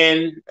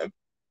 yin.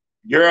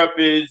 Europe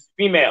is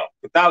female,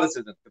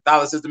 Catholicism.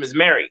 Catholicism is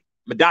Mary,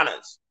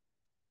 Madonna's.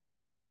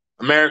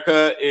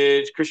 America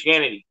is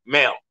Christianity,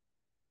 male,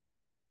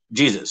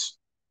 Jesus.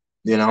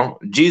 You know,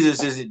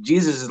 Jesus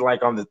is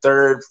like on the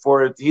 3rd,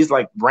 4th. He's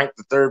like ranked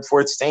the 3rd,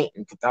 4th saint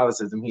in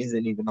Catholicism. He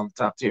isn't even on the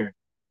top tier.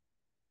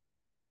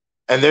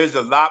 And there's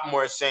a lot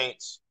more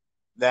saints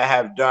that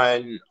have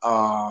done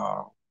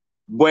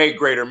way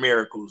greater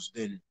miracles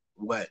than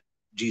what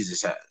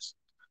Jesus has.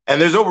 And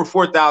there's over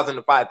 4,000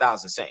 to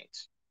 5,000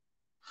 saints.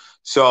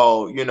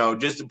 So, you know,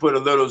 just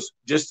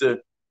to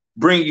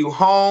bring you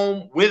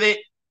home with it,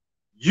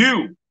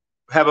 you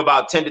have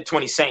about 10 to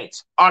 20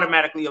 saints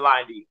automatically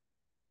aligned to you.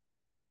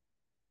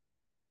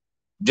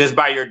 Just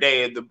by your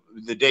day,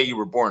 the day you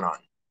were born on.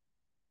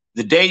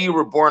 The day you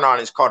were born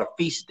on is called a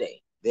feast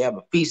day. They have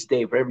a feast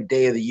day for every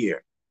day of the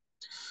year.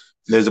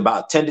 There's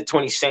about 10 to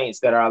 20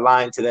 saints that are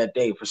aligned to that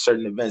day for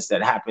certain events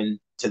that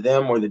happened to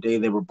them, or the day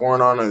they were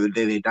born on, or the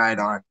day they died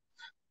on,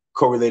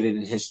 correlated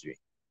in history.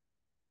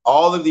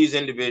 All of these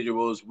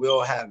individuals will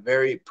have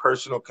very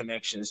personal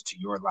connections to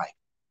your life.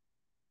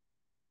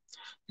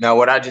 Now,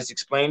 what I just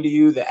explained to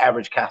you, the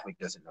average Catholic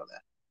doesn't know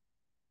that.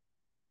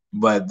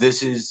 But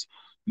this is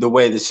the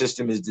way the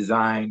system is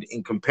designed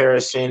in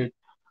comparison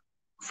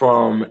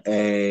from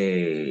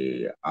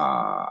a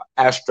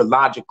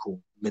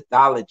astrological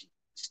mythology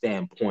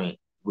standpoint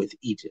with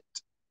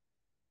Egypt.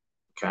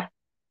 Okay.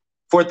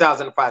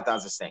 4,000 to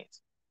 5,000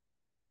 saints.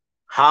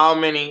 How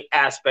many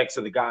aspects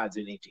of the gods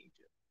in ancient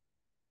Egypt?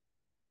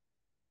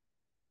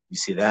 You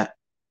see that?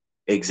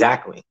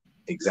 Exactly.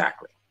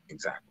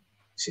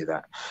 See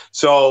that?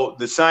 So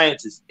the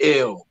science is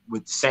ill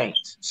with the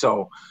saints.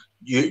 So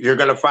you're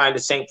going to find a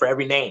saint for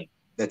every name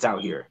that's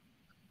out here.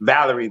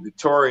 Valerie,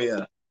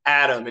 Victoria,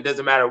 Adam. It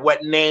doesn't matter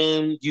what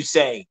name you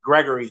say.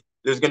 Gregory,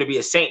 there's going to be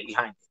a saint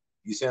behind it.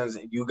 You see what I'm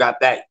saying? You got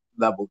that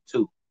level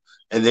too.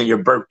 And then your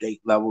birth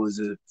date level is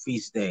a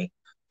feast day.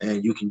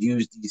 And you can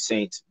use these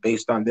saints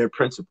based on their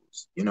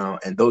principles, you know,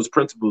 and those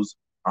principles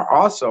are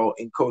also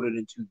encoded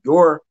into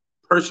your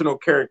personal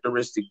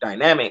characteristic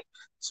dynamic.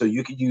 So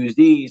you can use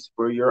these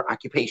for your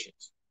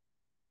occupations.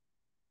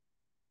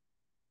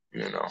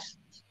 You know.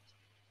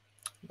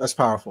 That's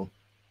powerful.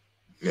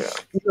 Yeah.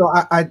 You know,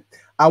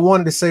 I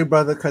wanted to say,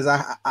 brother, because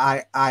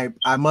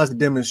I must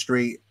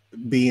demonstrate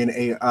being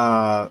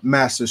a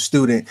master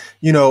student.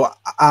 You know,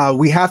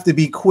 we have to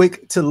be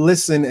quick to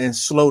listen and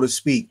slow to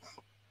speak.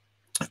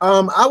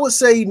 I would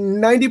say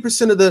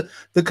 90% of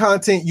the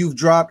content you've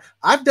dropped,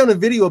 I've done a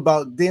video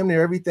about damn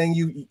near everything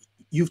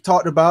you've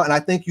talked about, and I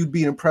think you'd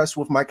be impressed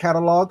with my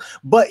catalog.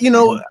 But you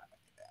know,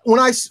 when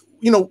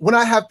when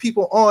I have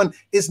people on,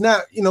 it's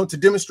not, to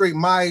demonstrate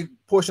my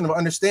portion of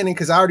understanding,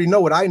 because I already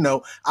know what I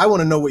know. I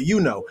want to know what you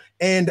know.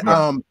 And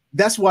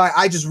that's why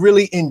I just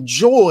really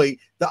enjoy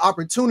the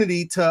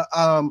opportunity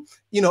to,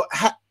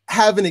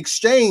 have an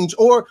exchange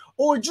or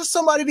just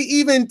somebody to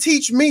even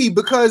teach me,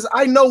 because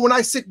I know when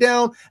I sit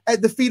down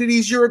at the feet of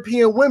these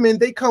European women,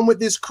 they come with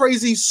this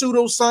crazy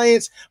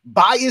pseudoscience,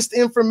 biased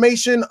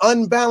information,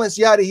 unbalanced,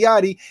 yada,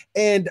 yada.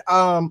 And,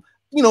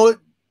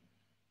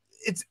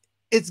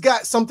 it's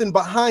got something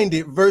behind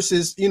it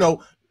versus,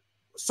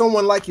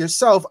 someone like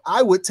yourself,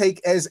 I would take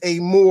as a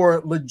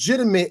more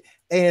legitimate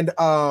and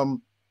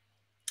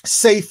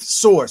safe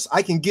source.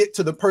 I can get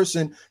to the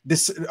person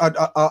this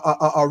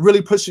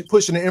really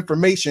pushing the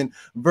information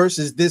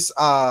versus this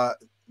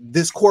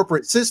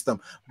corporate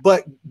system.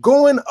 But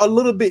going a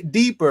little bit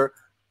deeper,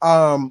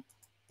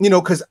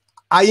 because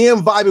I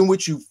am vibing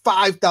with you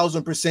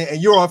 5,000%,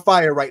 and you're on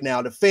fire right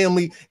now. The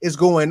family is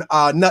going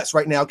nuts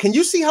right now. Can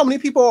you see how many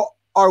people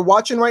are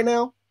watching right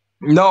now?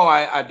 No,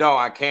 I don't.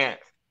 I can't.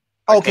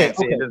 Okay.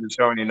 It doesn't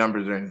show any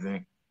numbers or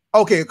anything.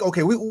 Okay.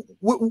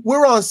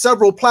 We're on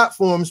several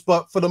platforms,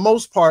 but for the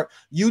most part,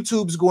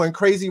 YouTube's going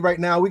crazy right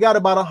now. We got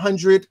about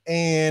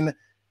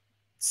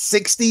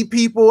 160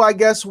 people, I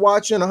guess,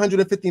 watching,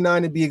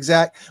 159 to be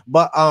exact.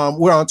 But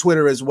we're on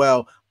Twitter as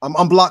well.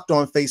 I'm blocked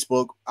on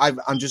Facebook.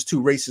 I'm just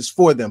too racist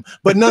for them.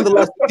 But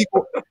nonetheless,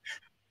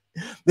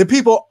 the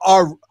people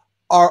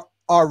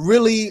are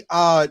really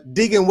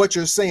digging what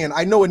you're saying.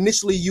 I know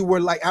initially you were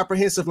like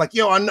apprehensive, like,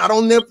 yo, I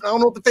don't know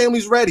if the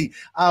family's ready.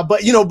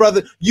 But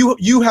brother,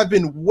 you have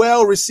been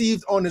well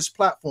received on this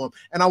platform,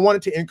 and I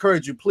wanted to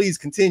encourage you. Please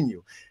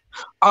continue.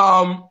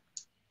 I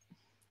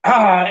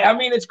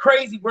mean, it's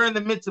crazy. We're in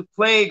the midst of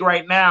plague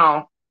right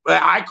now.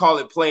 I call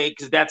it plague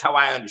because that's how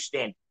I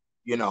understand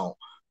it.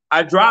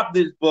 I dropped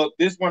this book,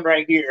 this one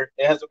right here.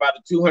 It has about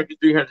a 200,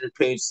 300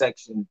 page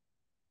section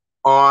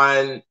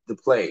on the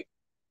plague.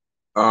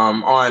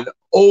 On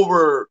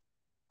over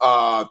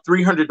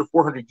 300 to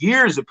 400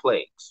 years of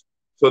plagues.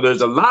 So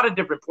there's a lot of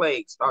different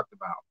plagues talked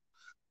about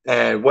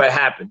and what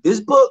happened. This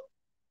book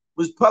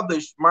was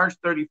published March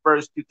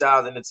 31st,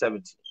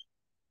 2017.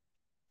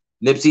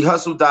 Nipsey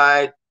Hussle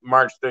died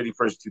March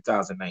 31st,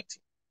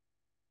 2019.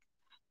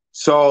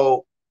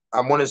 So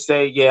I want to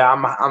say,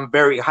 I'm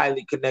very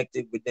highly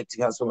connected with Nipsey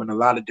Hussle in a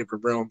lot of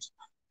different realms.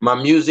 My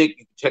music,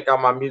 you can check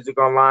out my music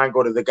online.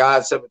 Go to the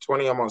God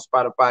 720. I'm on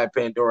Spotify,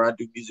 Pandora. I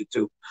do music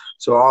too.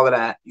 So all of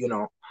that,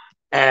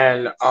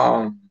 And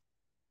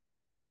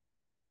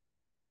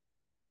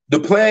the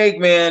plague,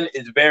 man,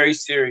 is very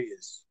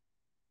serious.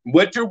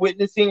 What you're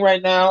witnessing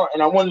right now,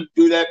 and I wanted to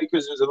do that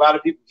because there's a lot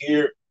of people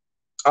here.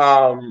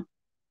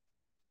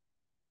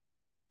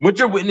 What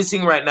you're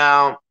witnessing right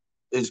now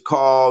is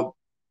called,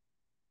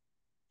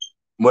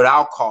 what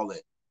I'll call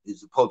it,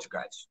 is a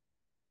poltergeist.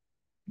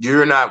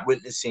 You're not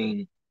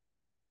witnessing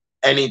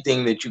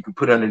anything that you can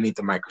put underneath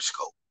the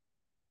microscope.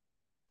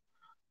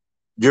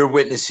 You're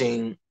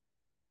witnessing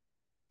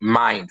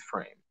mind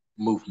frame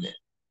movement.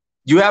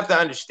 You have to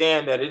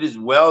understand that it is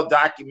well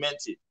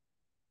documented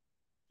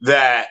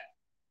that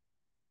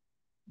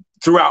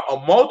throughout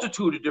a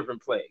multitude of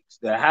different plagues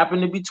that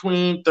happened in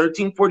between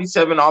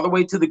 1347 all the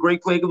way to the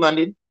Great Plague of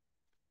London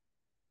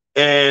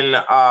in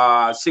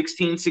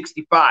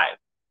 1665,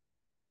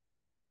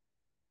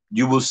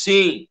 you will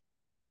see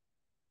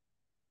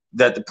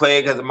that the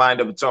plague has a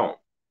mind of its own.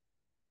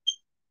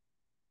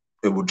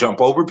 It will jump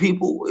over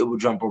people. It will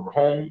jump over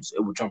homes. It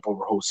will jump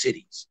over whole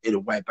cities.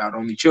 It'll wipe out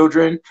only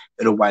children.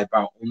 It'll wipe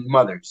out only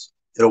mothers.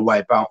 It'll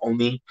wipe out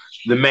only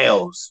the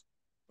males.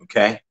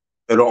 Okay?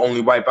 It'll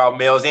only wipe out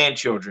males and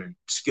children.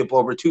 Skip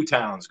over 2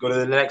 towns. Go to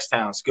the next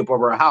town. Skip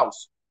over a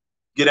house.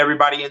 Get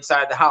everybody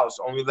inside the house.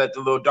 Only let the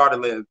little daughter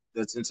live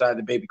that's inside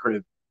the baby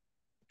crib.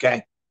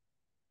 Okay?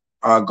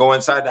 Go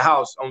inside the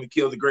house. Only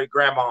kill the great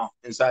grandma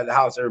inside the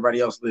house.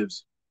 Everybody else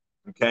lives.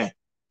 Okay?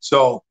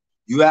 So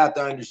you have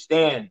to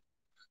understand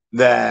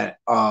that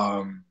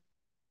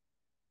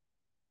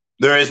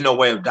there is no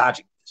way of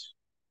dodging this.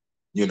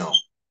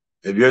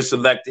 If you're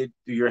selected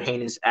through your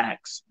heinous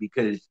acts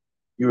because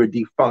you were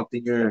defunct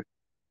in your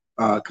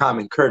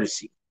common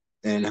courtesy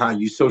and how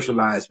you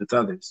socialize with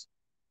others,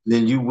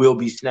 then you will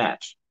be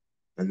snatched.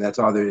 And that's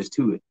all there is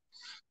to it.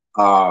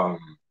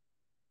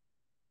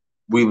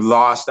 We've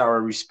lost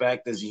our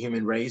respect as a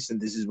human race,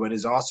 and this is what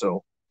has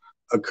also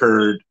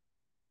occurred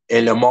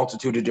in a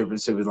multitude of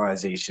different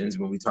civilizations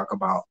when we talk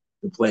about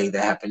the plague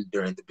that happened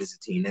during the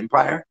Byzantine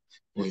Empire,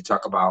 when we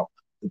talk about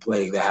the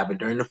plague that happened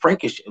during the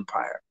Frankish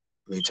Empire,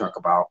 when we talk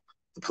about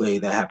the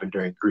plague that happened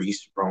during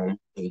Greece, Rome,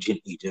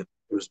 ancient Egypt.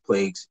 There was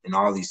plagues in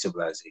all these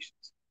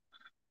civilizations.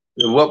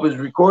 And what was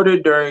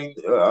recorded during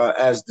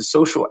as the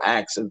social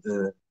acts of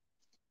the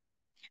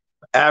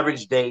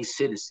average day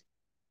citizen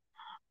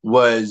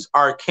was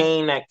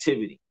arcane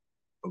activity,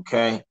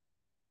 okay?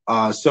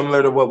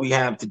 Similar to what we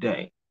have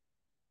today.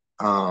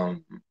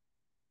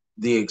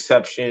 The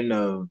exception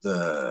of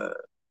the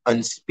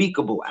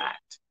unspeakable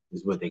act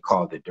is what they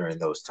called it during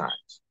those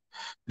times.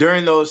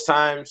 During those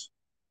times,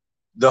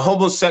 the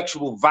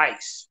homosexual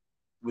vice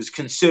was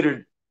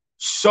considered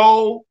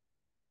so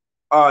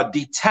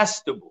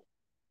detestable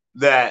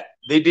that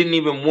they didn't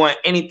even want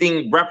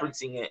anything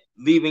referencing it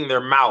leaving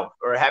their mouth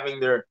or having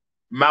their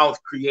mouth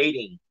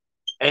creating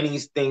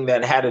anything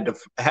that had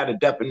a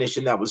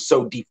definition that was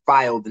so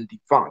defiled and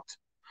defunct.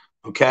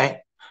 Okay,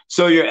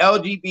 so your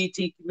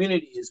LGBT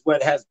community is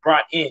what has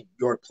brought in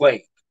your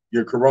plague,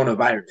 your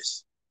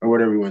coronavirus, or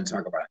whatever you want to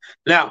talk about.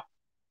 Now,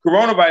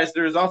 coronavirus,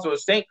 there is also a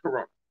Saint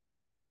Corona.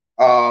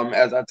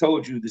 As I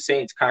told you, the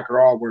saints conquer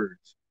all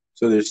words.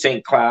 So there's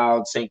Saint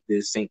Cloud, Saint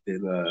this, Saint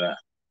that.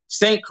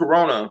 Saint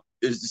Corona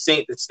is the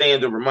saint that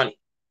stands over money.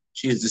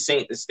 She is the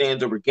saint that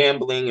stands over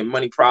gambling and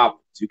money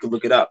problems. You can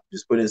look it up.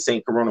 Just put in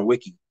Saint Corona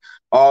Wiki.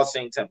 All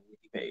saints have a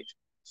wiki page.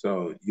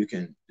 So you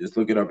can just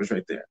look it up. It's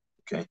right there.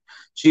 Okay.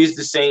 She's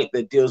the saint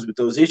that deals with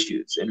those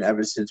issues. And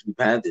ever since we've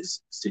had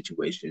this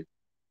situation,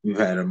 we've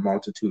had a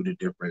multitude of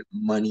different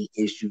money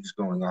issues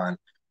going on.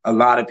 A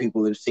lot of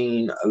people have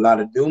seen a lot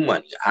of new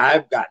money.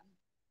 I've gotten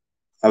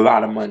a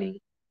lot of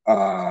money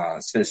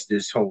since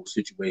this whole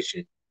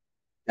situation.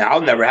 Now,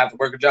 I'll never have to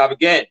work a job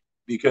again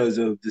because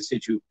of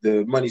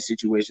the money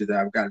situation that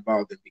I've got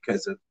involved in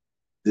because of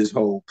this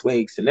whole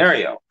plague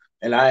scenario.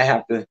 And I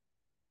have to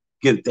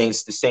give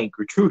thanks to Saint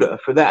Gertruda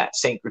for that.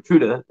 Saint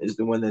Gertruda is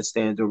the one that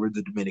stands over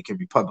the Dominican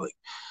Republic.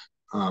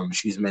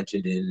 She's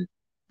mentioned in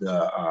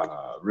the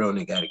Real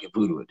Nigga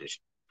Voodoo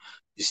edition.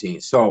 You see,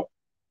 so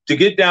to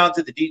get down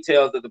to the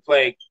details of the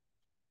plague,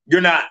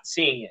 you're not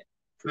seeing it.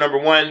 For number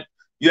one,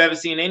 you haven't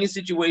seen any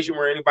situation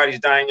where anybody's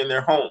dying in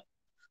their home.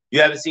 You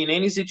haven't seen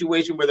any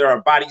situation where there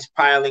are bodies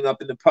piling up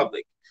in the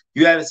public.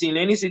 You haven't seen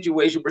any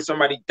situation where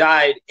somebody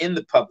died in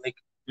the public,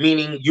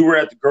 meaning you were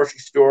at the grocery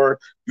store,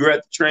 you were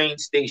at the train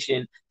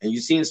station, and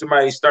you've seen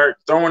somebody start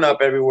throwing up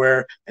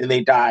everywhere and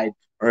they died,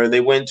 or they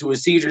went to a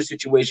seizure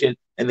situation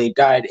and they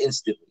died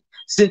instantly.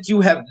 Since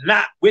you have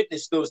not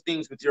witnessed those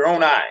things with your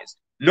own eyes,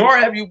 nor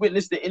have you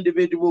witnessed the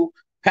individual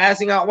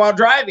passing out while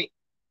driving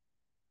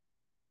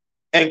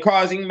and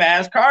causing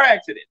mass car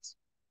accidents.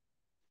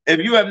 If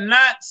you have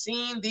not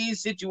seen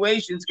these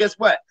situations, guess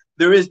what?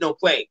 There is no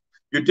plague.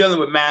 You're dealing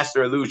with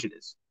master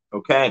illusionists,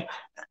 okay?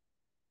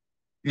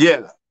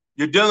 Yeah,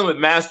 you're dealing with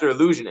master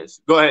illusionists.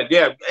 Go ahead.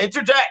 Yeah,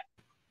 interject.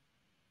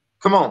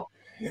 Come on.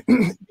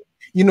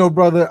 You know,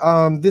 brother,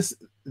 this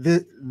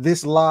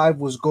live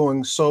was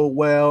going so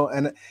well,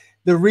 and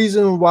the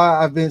reason why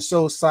I've been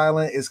so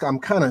silent is I'm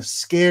kind of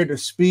scared to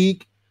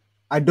speak.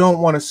 I don't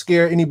want to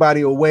scare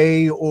anybody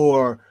away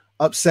or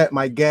upset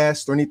my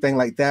guest or anything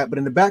like that. But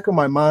in the back of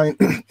my mind,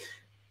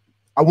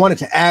 I wanted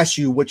to ask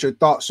you what your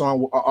thoughts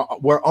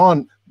were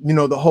on, you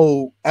know, the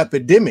whole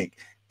epidemic.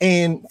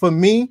 And for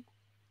me,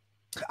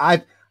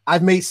 I've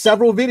made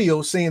several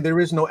videos saying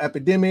there is no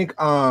epidemic.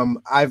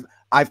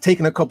 I've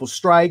taken a couple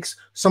strikes.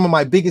 Some of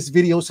my biggest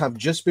videos have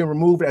just been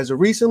removed as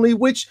of recently,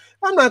 which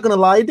I'm not going to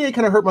lie, it did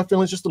kind of hurt my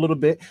feelings just a little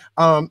bit.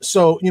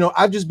 So, you know,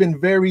 I've just been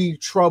very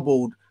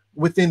troubled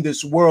within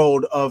this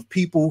world of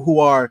people who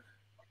are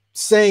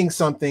saying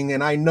something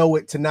and I know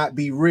it to not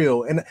be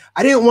real. And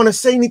I didn't want to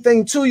say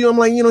anything to you. I'm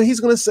like, you know,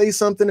 he's going to say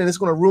something and it's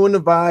going to ruin the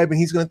vibe and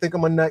he's going to think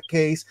I'm a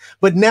nutcase.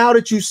 But now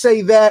that you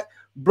say that,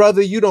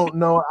 brother, you don't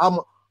know. I'm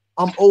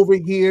over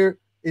here.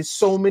 There's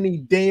so many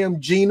damn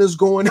Ginas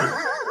going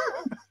on.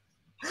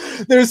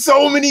 There's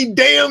so many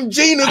damn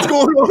Ginas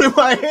going on in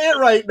my head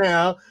right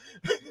now.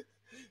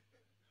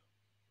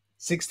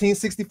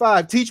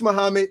 1665. Teach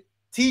Muhammad.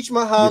 Teach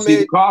Muhammad. You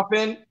see the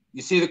coffin?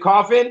 You see the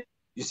coffin?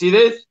 You see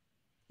this?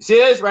 You see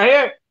this right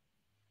here?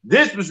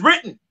 This was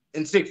written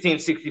in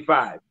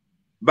 1665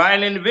 by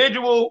an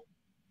individual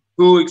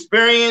who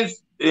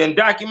experienced and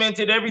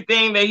documented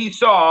everything that he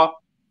saw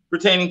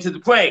pertaining to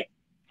the plague.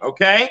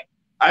 Okay?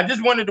 I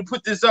just wanted to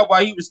put this up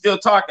while he was still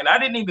talking. I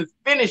didn't even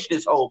finish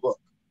this whole book.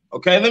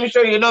 Okay, let me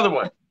show you another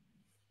one.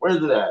 Where's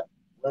it at?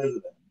 Where is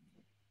it at?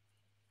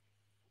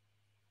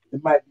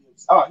 It might be.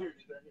 Oh, here it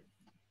is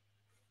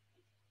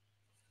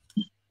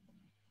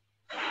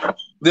right here.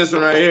 This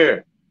one right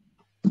here.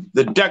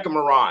 The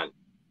Decameron.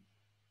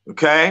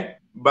 Okay,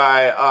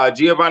 by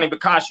Giovanni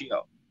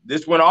Boccaccio.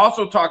 This one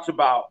also talks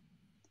about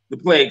the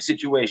plague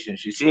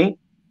situations, you see?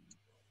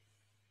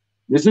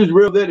 This is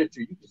real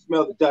literature. You can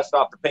smell the dust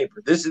off the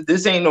paper.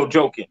 This ain't no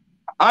joking.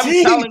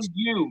 I'm telling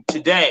you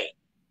today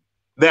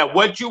that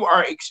what you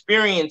are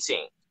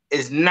experiencing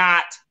is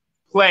not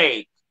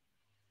plague.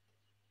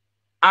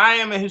 I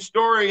am a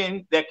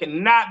historian that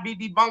cannot be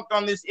debunked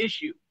on this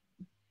issue.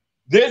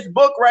 This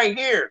book right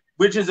here,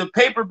 which is a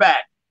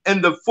paperback,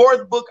 and the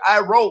fourth book I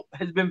wrote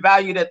has been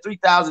valued at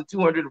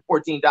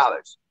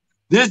 $3,214.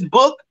 This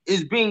book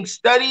is being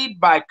studied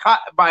by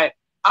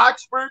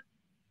Oxford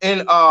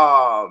and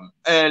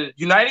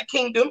United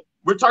Kingdom.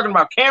 We're talking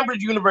about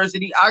Cambridge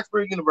University,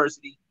 Oxford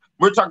University.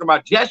 We're talking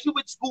about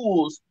Jesuit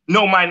schools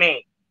know my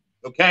name,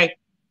 okay?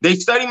 They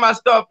study my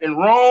stuff in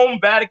Rome,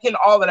 Vatican,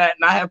 all of that,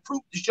 and I have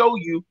proof to show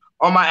you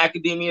on my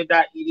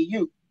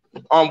academia.edu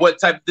on what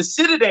type. The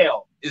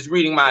Citadel is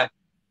reading my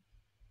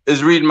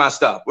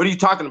stuff. What are you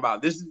talking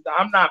about?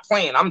 I'm not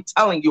playing. I'm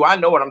telling you, I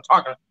know what I'm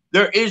talking about.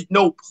 There is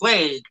no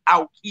plague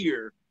out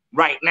here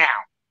right now,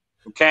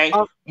 okay?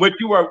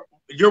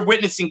 You're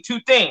witnessing two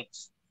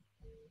things.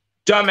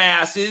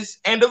 dumbasses,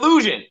 and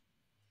delusion.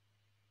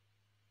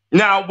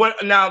 Now,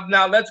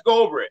 now let's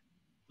go over it.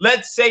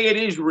 Let's say it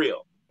is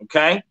real,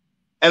 okay?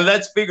 And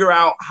let's figure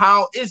out,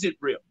 how is it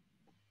real?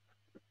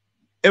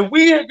 If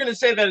we are going to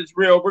say that it's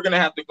real, we're going to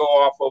have to go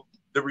off of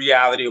the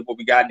reality of what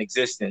we got in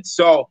existence.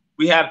 So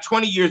we have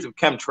 20 years of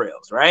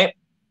chemtrails, right?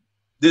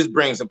 This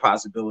brings a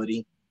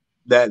possibility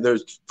that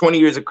there's 20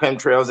 years of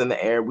chemtrails in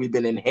the air. We've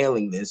been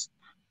inhaling this.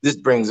 This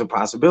brings a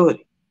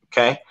possibility,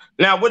 okay?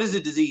 Now, what is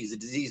a disease? A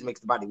disease makes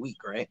the body weak,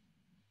 right?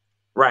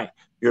 Right.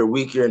 You're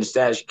weak, you're in a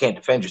status, you can't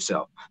defend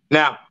yourself.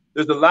 Now,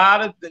 there's a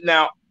lot of,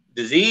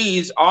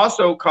 disease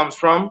also comes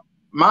from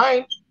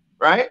mind,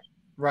 right?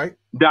 Right.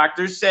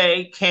 Doctors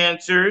say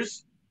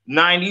cancers,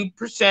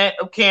 90%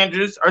 of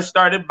cancers are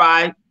started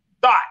by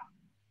thought.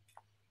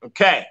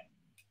 Okay.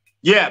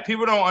 Yeah,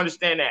 people don't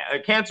understand that. A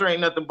cancer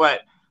ain't nothing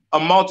but a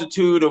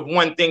multitude of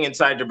one thing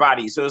inside your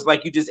body. So it's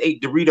like you just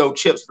ate Dorito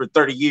chips for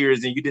 30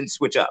 years and you didn't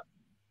switch up.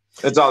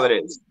 That's all it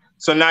is.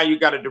 So now you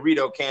got a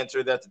Dorito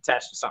cancer that's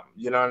attached to something.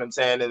 You know what I'm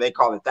saying? And they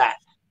call it that,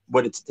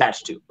 what it's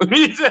attached to.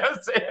 You know what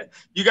I'm saying?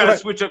 You got to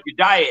switch up your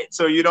diet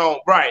so you don't,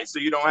 so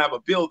you don't have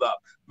a buildup.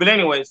 But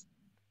anyways,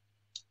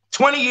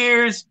 20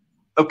 years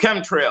of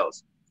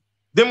chemtrails.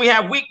 Then we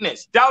have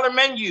weakness. Dollar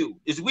Menu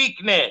is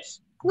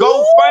weakness.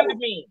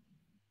 GoFundMe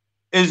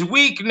is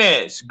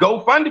weakness.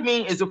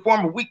 GoFundMe is a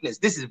form of weakness.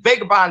 This is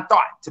vagabond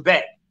thought to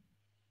beg.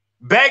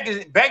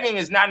 Begging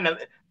is not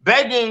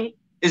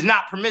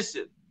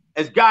permissive,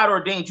 as God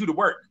ordained you to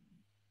work.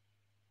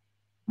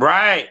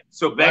 Right.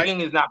 So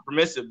begging is not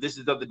permissive. This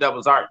is of the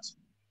devil's arts.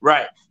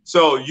 Right.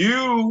 So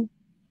you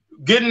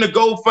getting the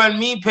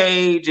GoFundMe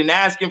page and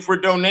asking for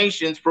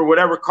donations for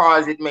whatever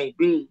cause it may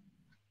be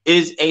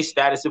is a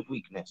status of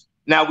weakness.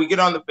 Now we get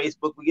on the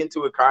Facebook, we get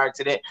into a car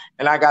accident,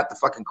 and I got the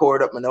fucking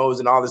cord up my nose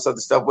and all this other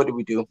stuff. What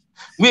do?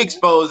 We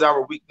expose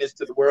our weakness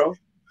to the world.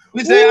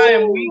 We say, I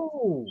am weak.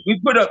 We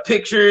put up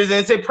pictures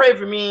and say, pray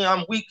for me,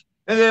 I'm weak.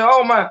 And then,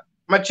 oh,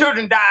 my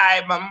children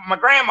died, my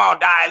grandma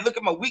died. Look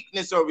at my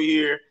weakness over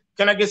here.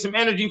 Can I get some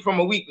energy from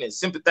a weakness?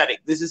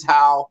 Sympathetic. This is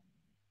how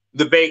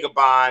the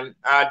vagabond,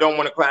 I don't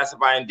want to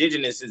classify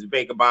indigenous as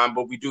vagabond,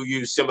 but we do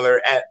use similar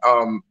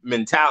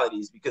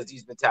mentalities, because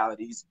these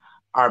mentalities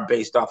are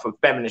based off of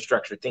feminine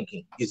structure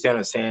thinking. You see what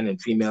I'm saying?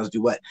 And females do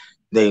what?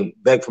 They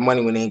beg for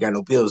money when they ain't got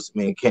no bills. I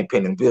mean, can't pay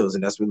them bills.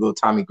 And that's what little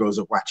Tommy grows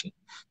up watching.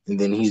 And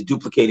then he's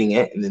duplicating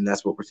it. And then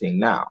that's what we're seeing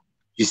now.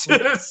 You see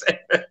what I'm saying?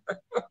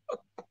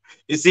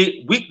 You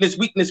see, weakness,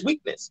 weakness,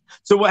 weakness.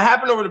 So what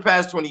happened over the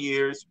past 20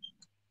 years,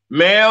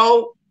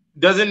 male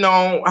doesn't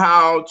know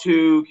how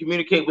to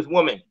communicate with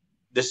women.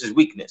 This is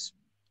weakness.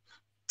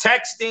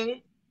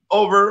 Texting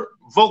over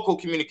vocal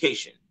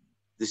communication.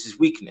 This is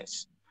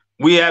weakness.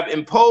 We have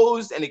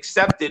imposed and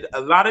accepted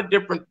a lot of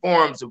different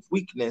forms of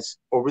weakness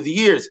over the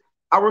years.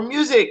 Our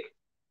music,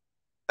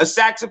 a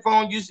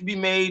saxophone used to be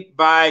made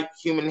by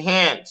human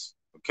hands,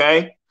 okay?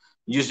 It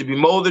used to be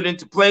molded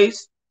into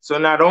place. So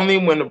not only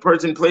when a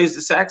person plays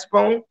the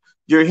saxophone,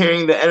 you're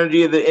hearing the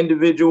energy of the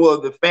individual,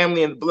 of the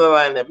family and the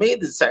bloodline that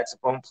made the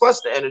saxophone,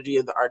 plus the energy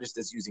of the artist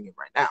that's using it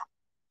right now.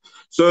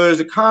 So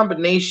there's a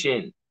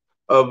combination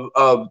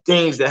of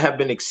things that have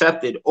been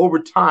accepted over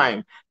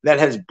time that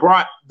has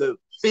brought the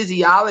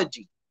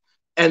physiology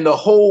and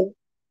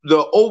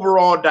the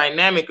overall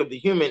dynamic of the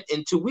human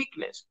into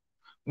weakness,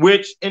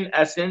 which in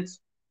essence,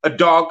 a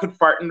dog could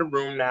fart in the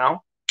room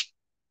now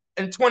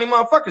and 20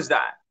 motherfuckers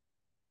die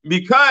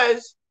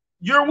because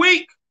you're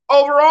weak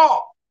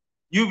overall.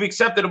 You've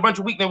accepted a bunch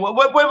of weakness.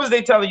 What was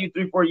they telling you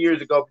 3-4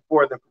 years ago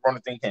before the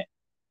corona thing hit?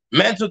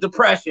 Mental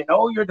depression.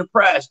 Oh, you're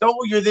depressed.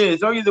 Oh, you're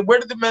this. Oh, you're the. Where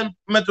did the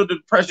mental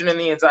depression and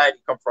the anxiety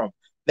come from?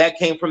 That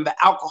came from the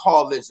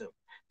alcoholism.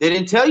 They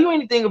didn't tell you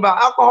anything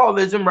about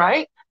alcoholism,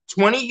 right?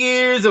 20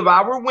 years of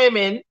our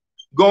women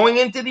going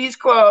into these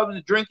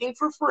clubs, drinking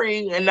for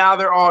free, and now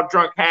they're all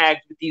drunk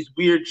hags with these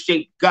weird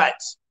shaped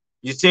guts.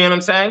 You see what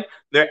I'm saying?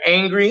 They're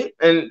angry,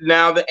 and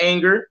now the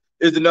anger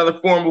is another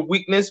form of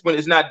weakness when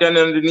it's not done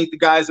underneath the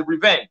guise of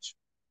revenge.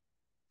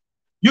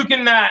 You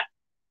cannot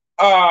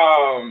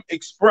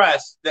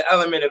express the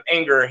element of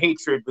anger or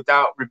hatred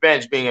without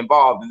revenge being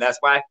involved, and that's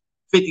why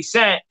 50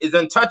 Cent is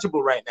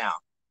untouchable right now,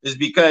 is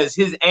because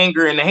his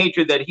anger and the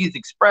hatred that he's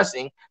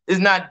expressing is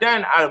not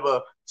done out of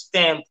a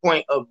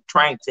standpoint of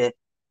trying to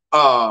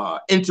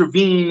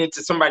intervene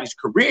into somebody's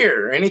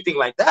career or anything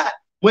like that.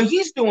 What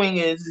he's doing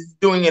is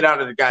doing it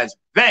out of the guy's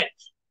revenge.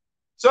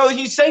 So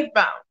he's safe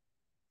bound.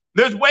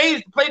 There's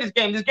ways to play this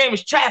game. This game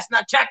is chess,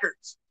 not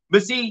checkers.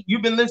 But see,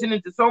 you've been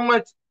listening to so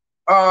much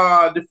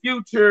the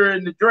Future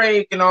and the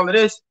Drake and all of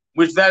this,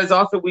 which that is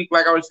also weak.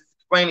 Like I was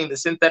explaining, the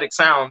synthetic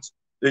sounds.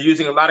 They're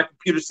using a lot of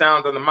computer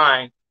sounds on the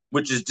mind,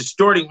 which is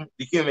distorting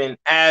the human.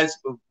 As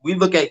we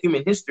look at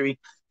human history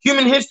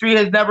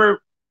has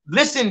never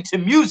listened to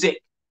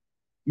music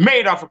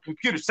made off of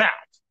computer sounds.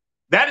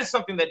 That is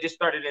something that just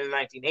started in the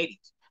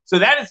 1980s. So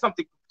that is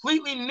something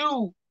completely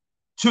new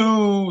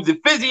to the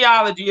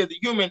physiology of the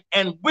human,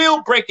 and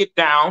will break it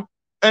down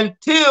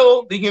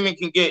until the human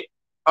can get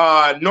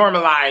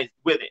normalized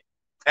with it.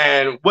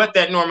 And what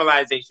that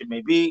normalization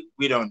may be,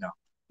 we don't know.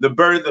 the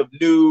birth of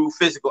new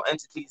physical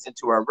entities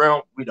into our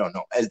realm? We don't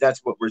know, as that's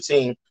what we're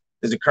seeing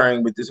is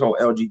occurring with this whole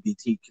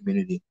LGBT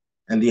community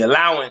and the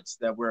allowance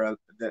that we're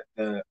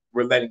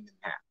letting them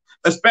have,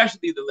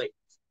 especially the ladies.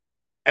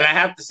 And I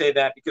have to say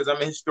that because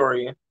I'm a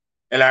historian,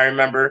 and I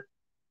remember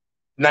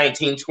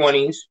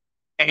 1920s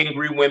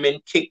angry women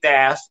kicked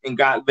ass and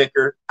got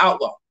liquor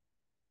outlawed.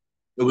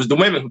 It was the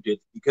women who did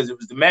it because it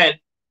was the men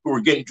who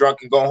were getting drunk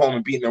and going home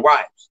and beating their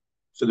wives.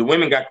 So the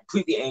women got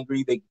completely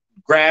angry. They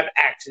grabbed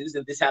axes,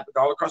 and this happened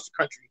all across the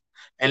country.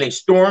 And they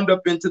stormed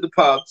up into the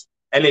pubs,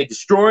 and they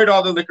destroyed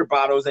all the liquor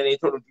bottles, and they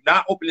told them, do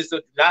not open this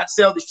up, do not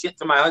sell this shit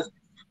to my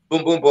husband.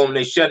 Boom, boom, boom.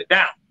 They shut it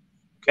down.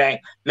 Okay.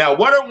 Now,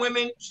 what are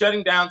women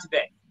shutting down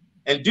today?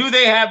 And do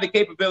they have the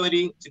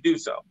capability to do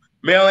so?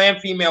 Male and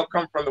female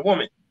come from the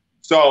woman.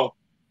 So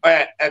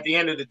at the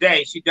end of the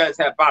day, she does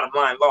have bottom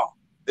line law,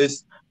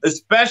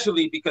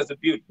 especially because of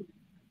beauty.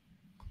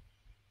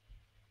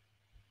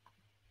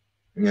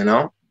 You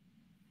know?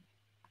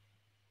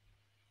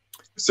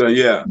 So,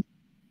 yeah.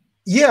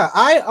 Yeah,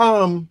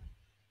 I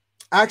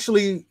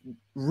actually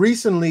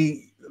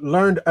recently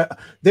learned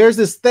there's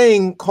this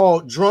thing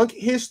called Drunk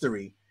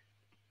History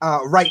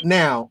right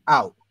now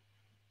out.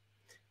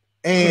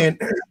 And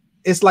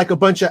it's like a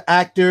bunch of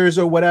actors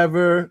or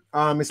whatever.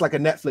 It's like a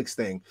Netflix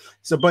thing.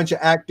 It's a bunch of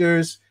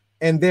actors,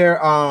 and they're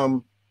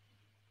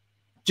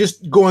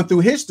just going through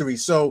history.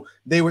 So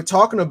they were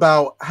talking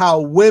about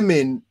how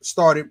women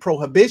started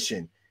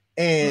prohibition,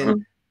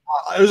 and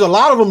there's a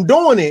lot of them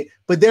doing it,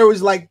 but there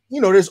was like,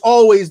 there's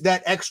always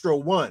that extra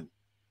one.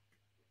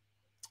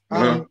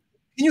 Can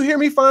you hear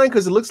me fine?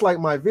 Because it looks like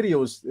my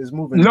video is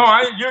moving.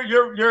 No,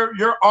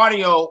 your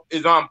audio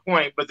is on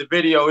point, but the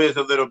video is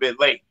a little bit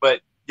late, but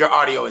your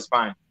audio is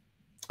fine.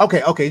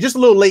 Okay, just a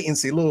little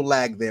latency, a little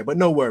lag there, but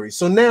no worries.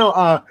 So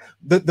now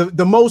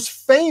the most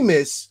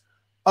famous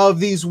of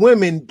these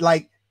women,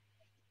 like,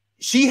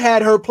 she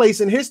had her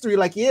place in history.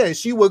 Like, yeah,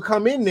 she would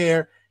come in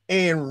there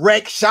and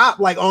wreck shop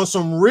like on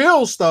some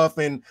real stuff,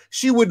 and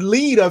she would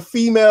lead a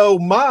female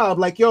mob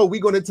like, yo,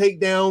 we're gonna take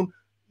down,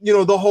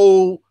 the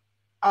whole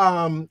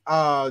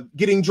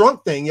getting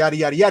drunk thing, yada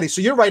yada yada.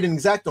 So you're right and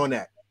exact on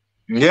that.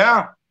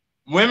 Yeah,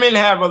 women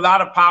have a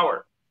lot of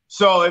power.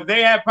 So if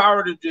they had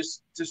power to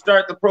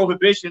start the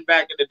prohibition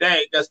back in the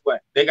day, guess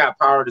what? They got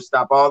power to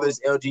stop all this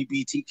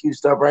LGBTQ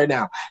stuff right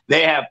now.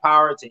 They have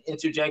power to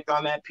interject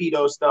on that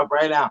pedo stuff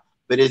right now.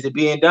 But is it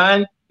being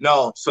done?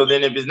 No. So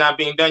then if it's not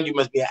being done, you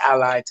must be an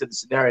ally to the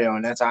scenario,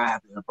 and that's how I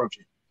have to approach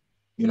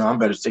it. I'm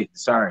better safe than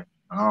sorry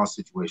in all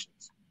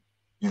situations.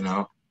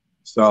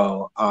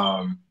 So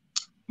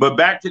but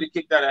back to the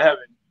kicked out of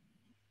heaven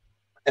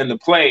and the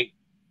plague,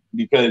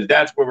 because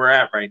that's where we're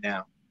at right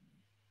now.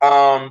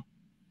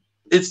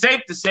 It's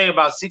safe to say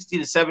about 60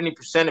 to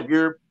 70% of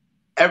your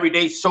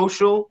everyday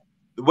social,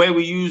 the way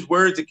we use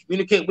words to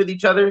communicate with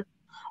each other,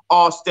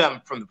 all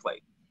stem from the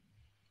plague.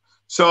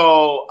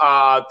 So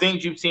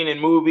things you've seen in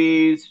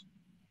movies,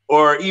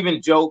 or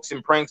even jokes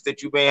and pranks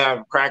that you may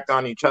have cracked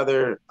on each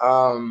other,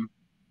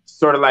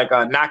 sort of like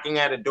knocking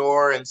at a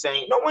door and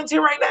saying, no one's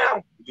here right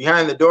now,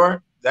 behind the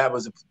door,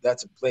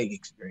 that's a plague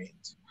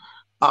experience.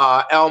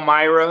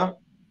 Elmira,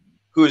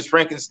 who is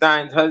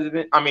Frankenstein's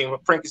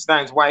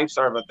wife,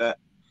 sorry about that.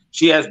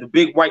 She has the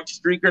big white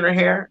streak in her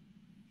hair.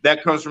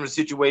 That comes from a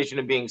situation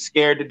of being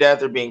scared to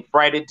death or being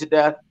frightened to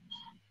death.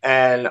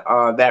 And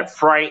that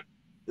fright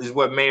is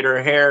what made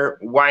her hair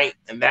white.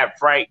 And that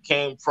fright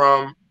came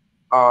from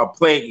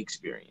plague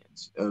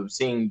experience of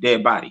seeing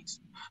dead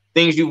bodies.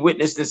 Things you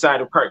witnessed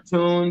inside of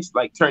cartoons,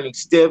 like turning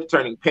stiff,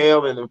 turning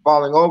pale, and then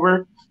falling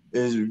over,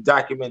 is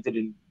documented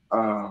in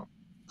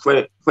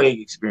plague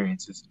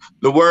experiences.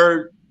 The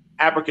word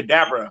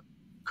abracadabra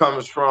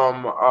comes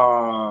from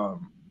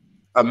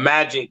a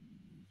magic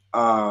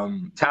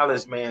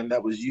talisman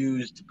that was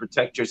used to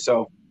protect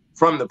yourself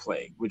from the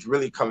plague, which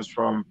really comes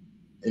from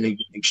an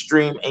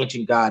extreme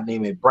ancient god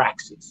named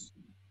Abraxas.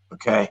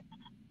 Okay.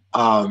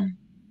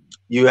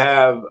 You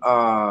have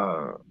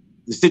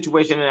the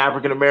situation in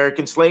African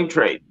American slave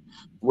trade,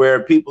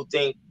 where people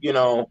think, if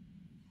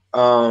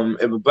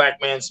a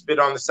black man spit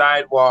on the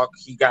sidewalk,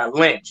 he got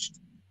lynched.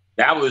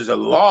 That was a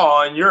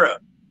law in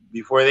Europe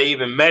before they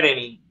even met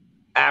any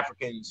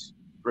Africans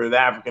for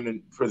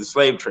the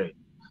slave trade.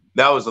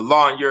 That was a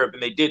law in Europe,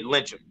 and they did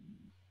lynch him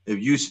if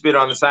you spit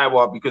on the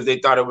sidewalk, because they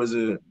thought it was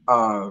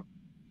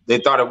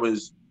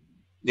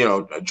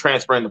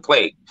transferring the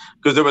plague.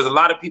 Because there was a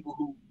lot of people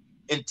who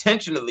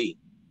intentionally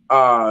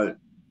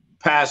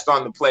passed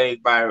on the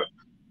plague by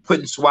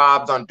putting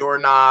swabs on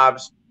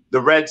doorknobs.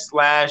 The red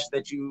slash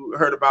that you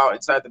heard about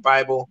inside the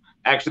Bible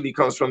actually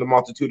comes from the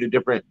multitude of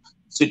different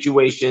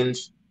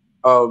situations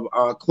of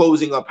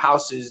closing up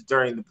houses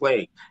during the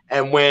plague.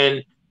 And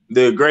when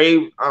the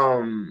grave,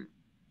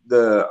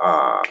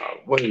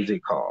 what is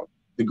it called?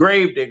 The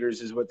grave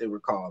diggers is what they were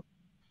called.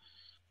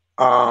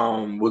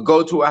 Would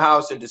go to a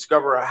house and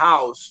discover a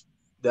house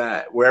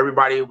that where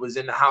everybody was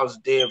in the house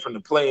dead from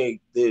the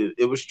plague,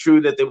 it was true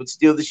that they would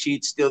steal the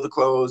sheets, steal the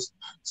clothes.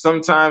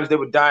 Sometimes they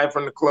would die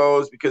from the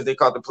clothes because they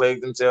caught the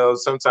plague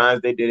themselves.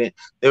 Sometimes they didn't.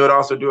 They would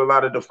also do a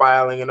lot of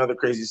defiling and other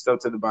crazy stuff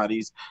to the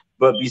bodies.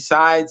 But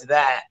besides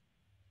that,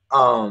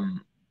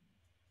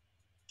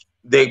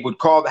 they would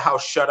call the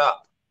house shut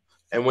up.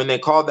 And when they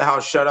called the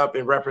house shut up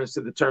in reference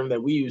to the term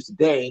that we use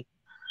today,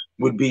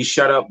 would be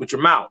shut up with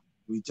your mouth.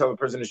 We tell a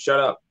person to shut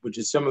up, which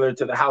is similar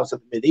to the house of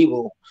the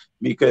medieval,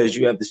 because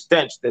you have the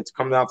stench that's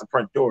coming out the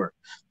front door.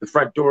 The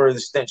front door is the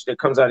stench that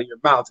comes out of your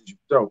mouth is your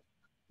throat.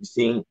 You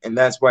see, and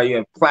that's why you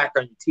have plaque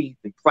on your teeth,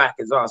 and plaque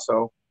is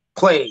also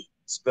plague,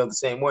 spelled the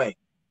same way.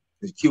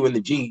 The Q and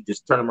the G,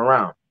 just turn them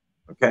around.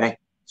 Okay,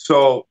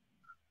 so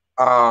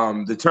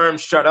the term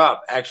 "shut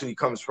up" actually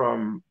comes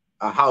from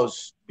a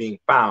house being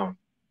found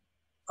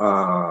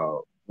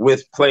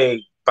with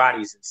plague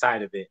bodies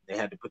inside of it. They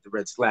had to put the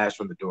red slash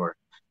on the door.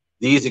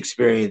 These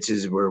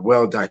experiences were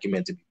well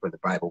documented before the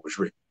Bible was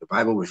written. The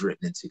Bible was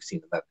written in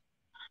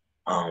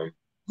 1611.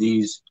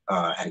 These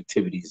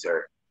activities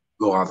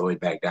go all the way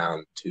back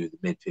down to the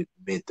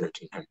mid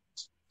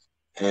 1300s.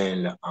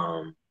 And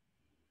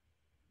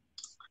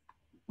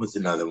what's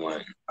another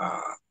one?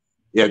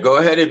 Yeah, go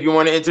ahead if you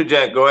want to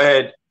interject. Go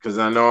ahead, because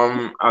I know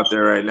I'm out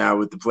there right now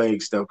with the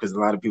plague stuff, because a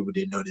lot of people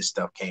didn't know this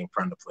stuff came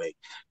from the plague.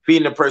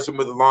 Feeding a person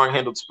with a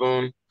long-handled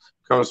spoon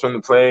comes from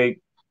the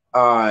plague.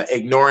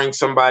 Ignoring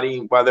somebody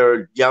while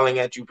they're yelling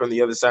at you from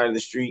the other side of the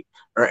street,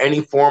 or any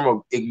form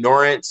of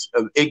ignorance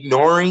of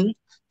ignoring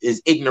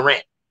is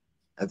ignorant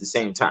at the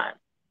same time.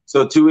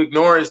 So to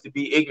ignore is to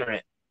be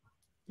ignorant,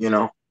 you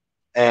know,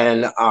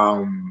 and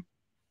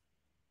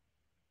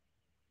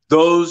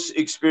those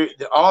experience,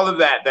 all of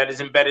that is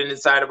embedded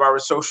inside of our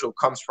social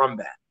comes from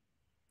that,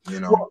 you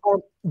know.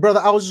 Well, brother,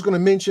 I was just going to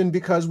mention,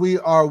 because we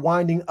are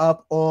winding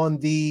up on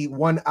the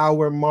 1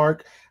 hour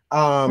mark,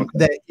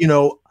 that, you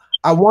know,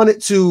 I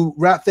wanted to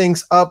wrap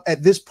things up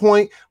at this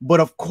point, but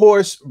of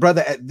course,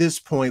 brother, at this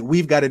point,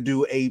 we've got to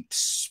do a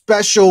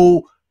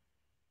special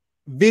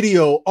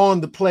video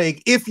on the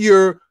plague if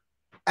you're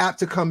apt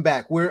to come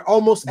back. We're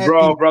almost at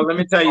bro. Let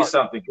me tell you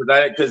something,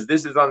 because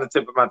this is on the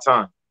tip of my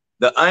tongue.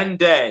 The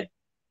undead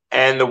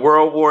and the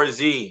World War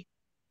Z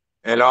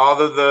and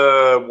all of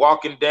the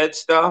Walking Dead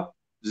stuff,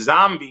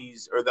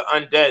 zombies or the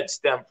undead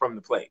stem from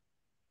the plague.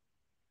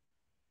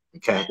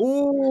 Okay.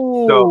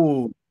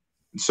 Ooh.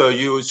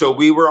 So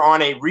we were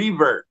on a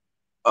revert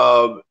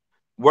of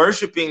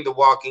worshiping the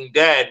Walking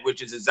Dead,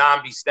 which is a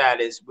zombie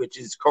status, which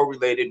is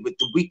correlated with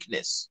the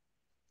weakness.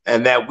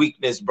 And that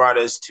weakness brought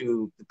us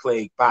to the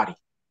plague body,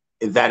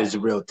 if that is a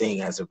real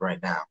thing as of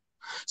right now.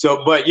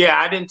 So, but yeah,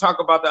 I didn't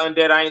talk about the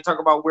undead. I didn't talk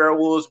about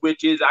werewolves,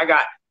 witches.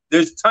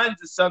 There's tons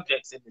of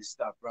subjects in this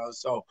stuff, bro.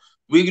 So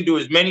we can do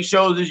as many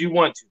shows as you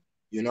want to,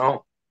 you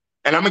know?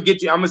 And I'm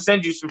gonna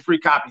send you some free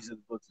copies of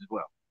the books as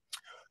well.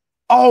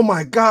 Oh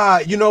my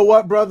God. You know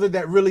what, brother?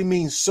 That really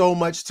means so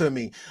much to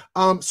me.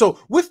 So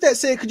with that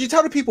said, could you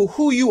tell the people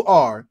who you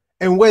are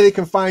and where they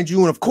can find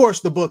you, and of course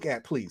the book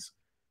at, please?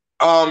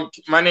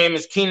 My name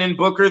is Keenan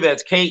Booker.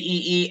 That's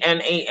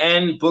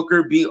Keenan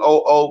Booker,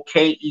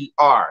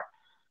 Booker.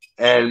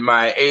 And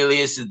my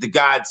alias is the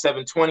God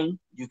 720.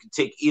 You can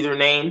take either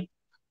name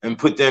and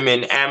put them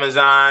in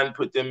Amazon,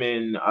 put them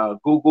in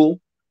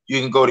Google.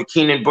 You can go to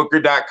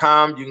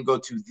KeenanBooker.com. You can go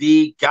to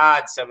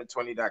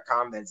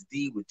thegod720.com. That's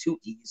the with 2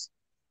 E's.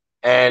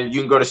 And you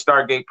can go to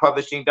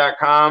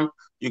StargatePublishing.com.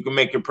 You can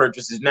make your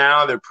purchases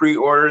now. They're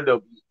pre-ordered.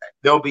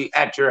 They'll be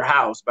at your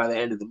house by the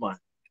end of the month.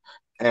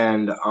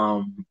 And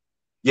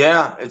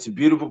yeah, it's a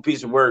beautiful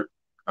piece of work.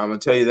 I'm gonna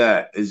tell you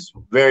that. It's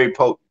very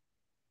potent,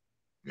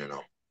 you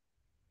know.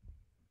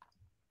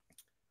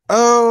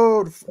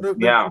 Oh,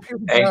 yeah,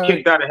 and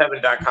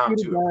kickedoutofheaven.com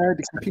too.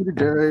 The computer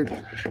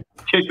died.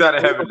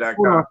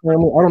 Kickedoutofheaven.com. I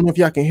don't know if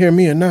y'all can hear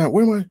me or not.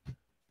 Where am I?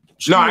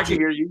 No, I can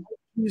hear you.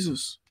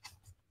 Jesus.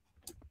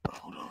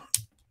 Hold on.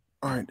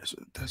 All right,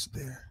 that's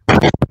there.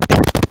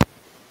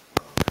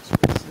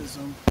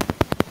 Racism.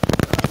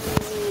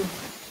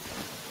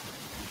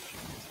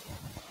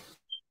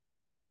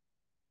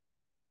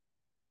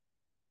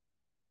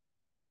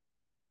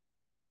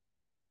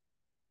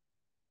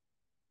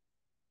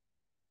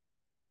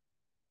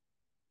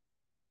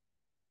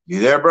 You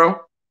there,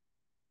 bro?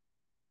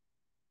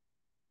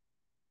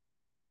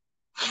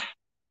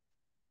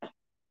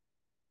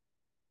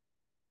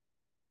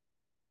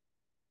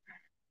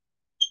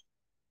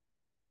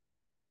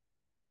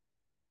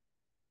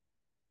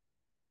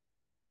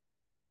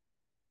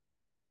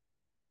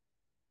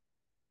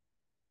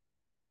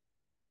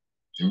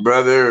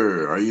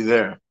 Brother, are you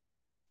there?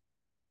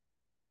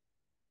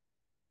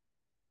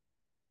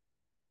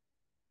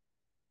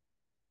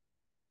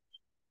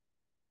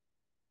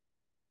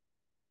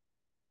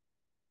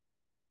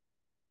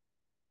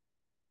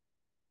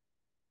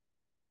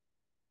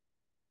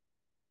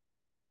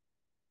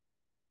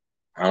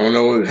 I don't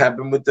know what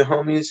happened with the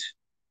homies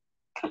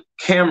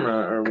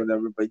camera or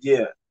whatever, but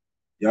yeah,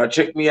 y'all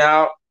check me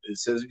out. It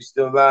says we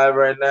still live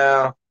right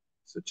now,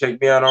 so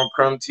check me out on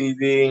Crumb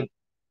TV.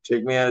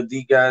 Check me out at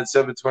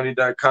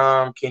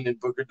dgod720.com,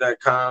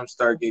 KeenanBooker.com,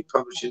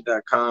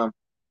 StargatePublishing.com,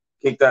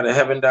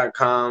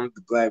 KickedOutOfHeaven.com,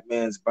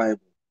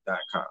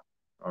 TheBlackMansBible.com.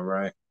 All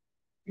right.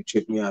 You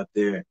check me out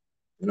there.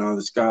 And all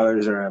the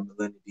scholars are at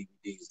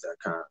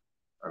MillenniumDVDs.com.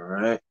 All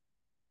right.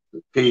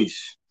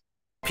 Peace.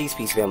 Peace,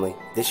 family.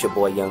 This your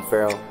boy Young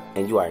Pharaoh,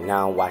 and you are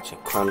now watching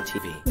Crumb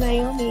TV.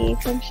 Naomi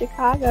from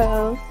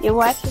Chicago. You're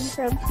watching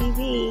Crumb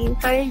TV.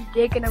 My name's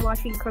Jake, and I'm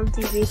watching Crumb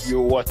TV. You're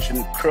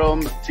watching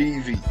Crumb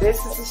TV.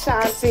 This is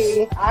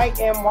Ashanti. I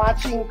am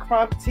watching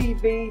Crumb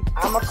TV.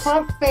 I'm a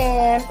Crumb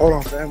fan. Hold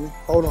on, family.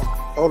 Hold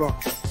on.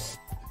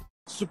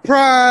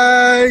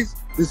 Surprise!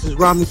 This is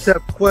Rami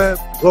Tep-Queb,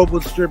 global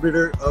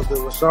distributor of the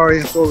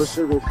Rosarian Solar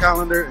Circle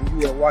Calendar,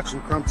 and you are watching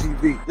Crumb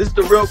TV. This is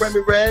the real Remy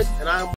Red, and I'm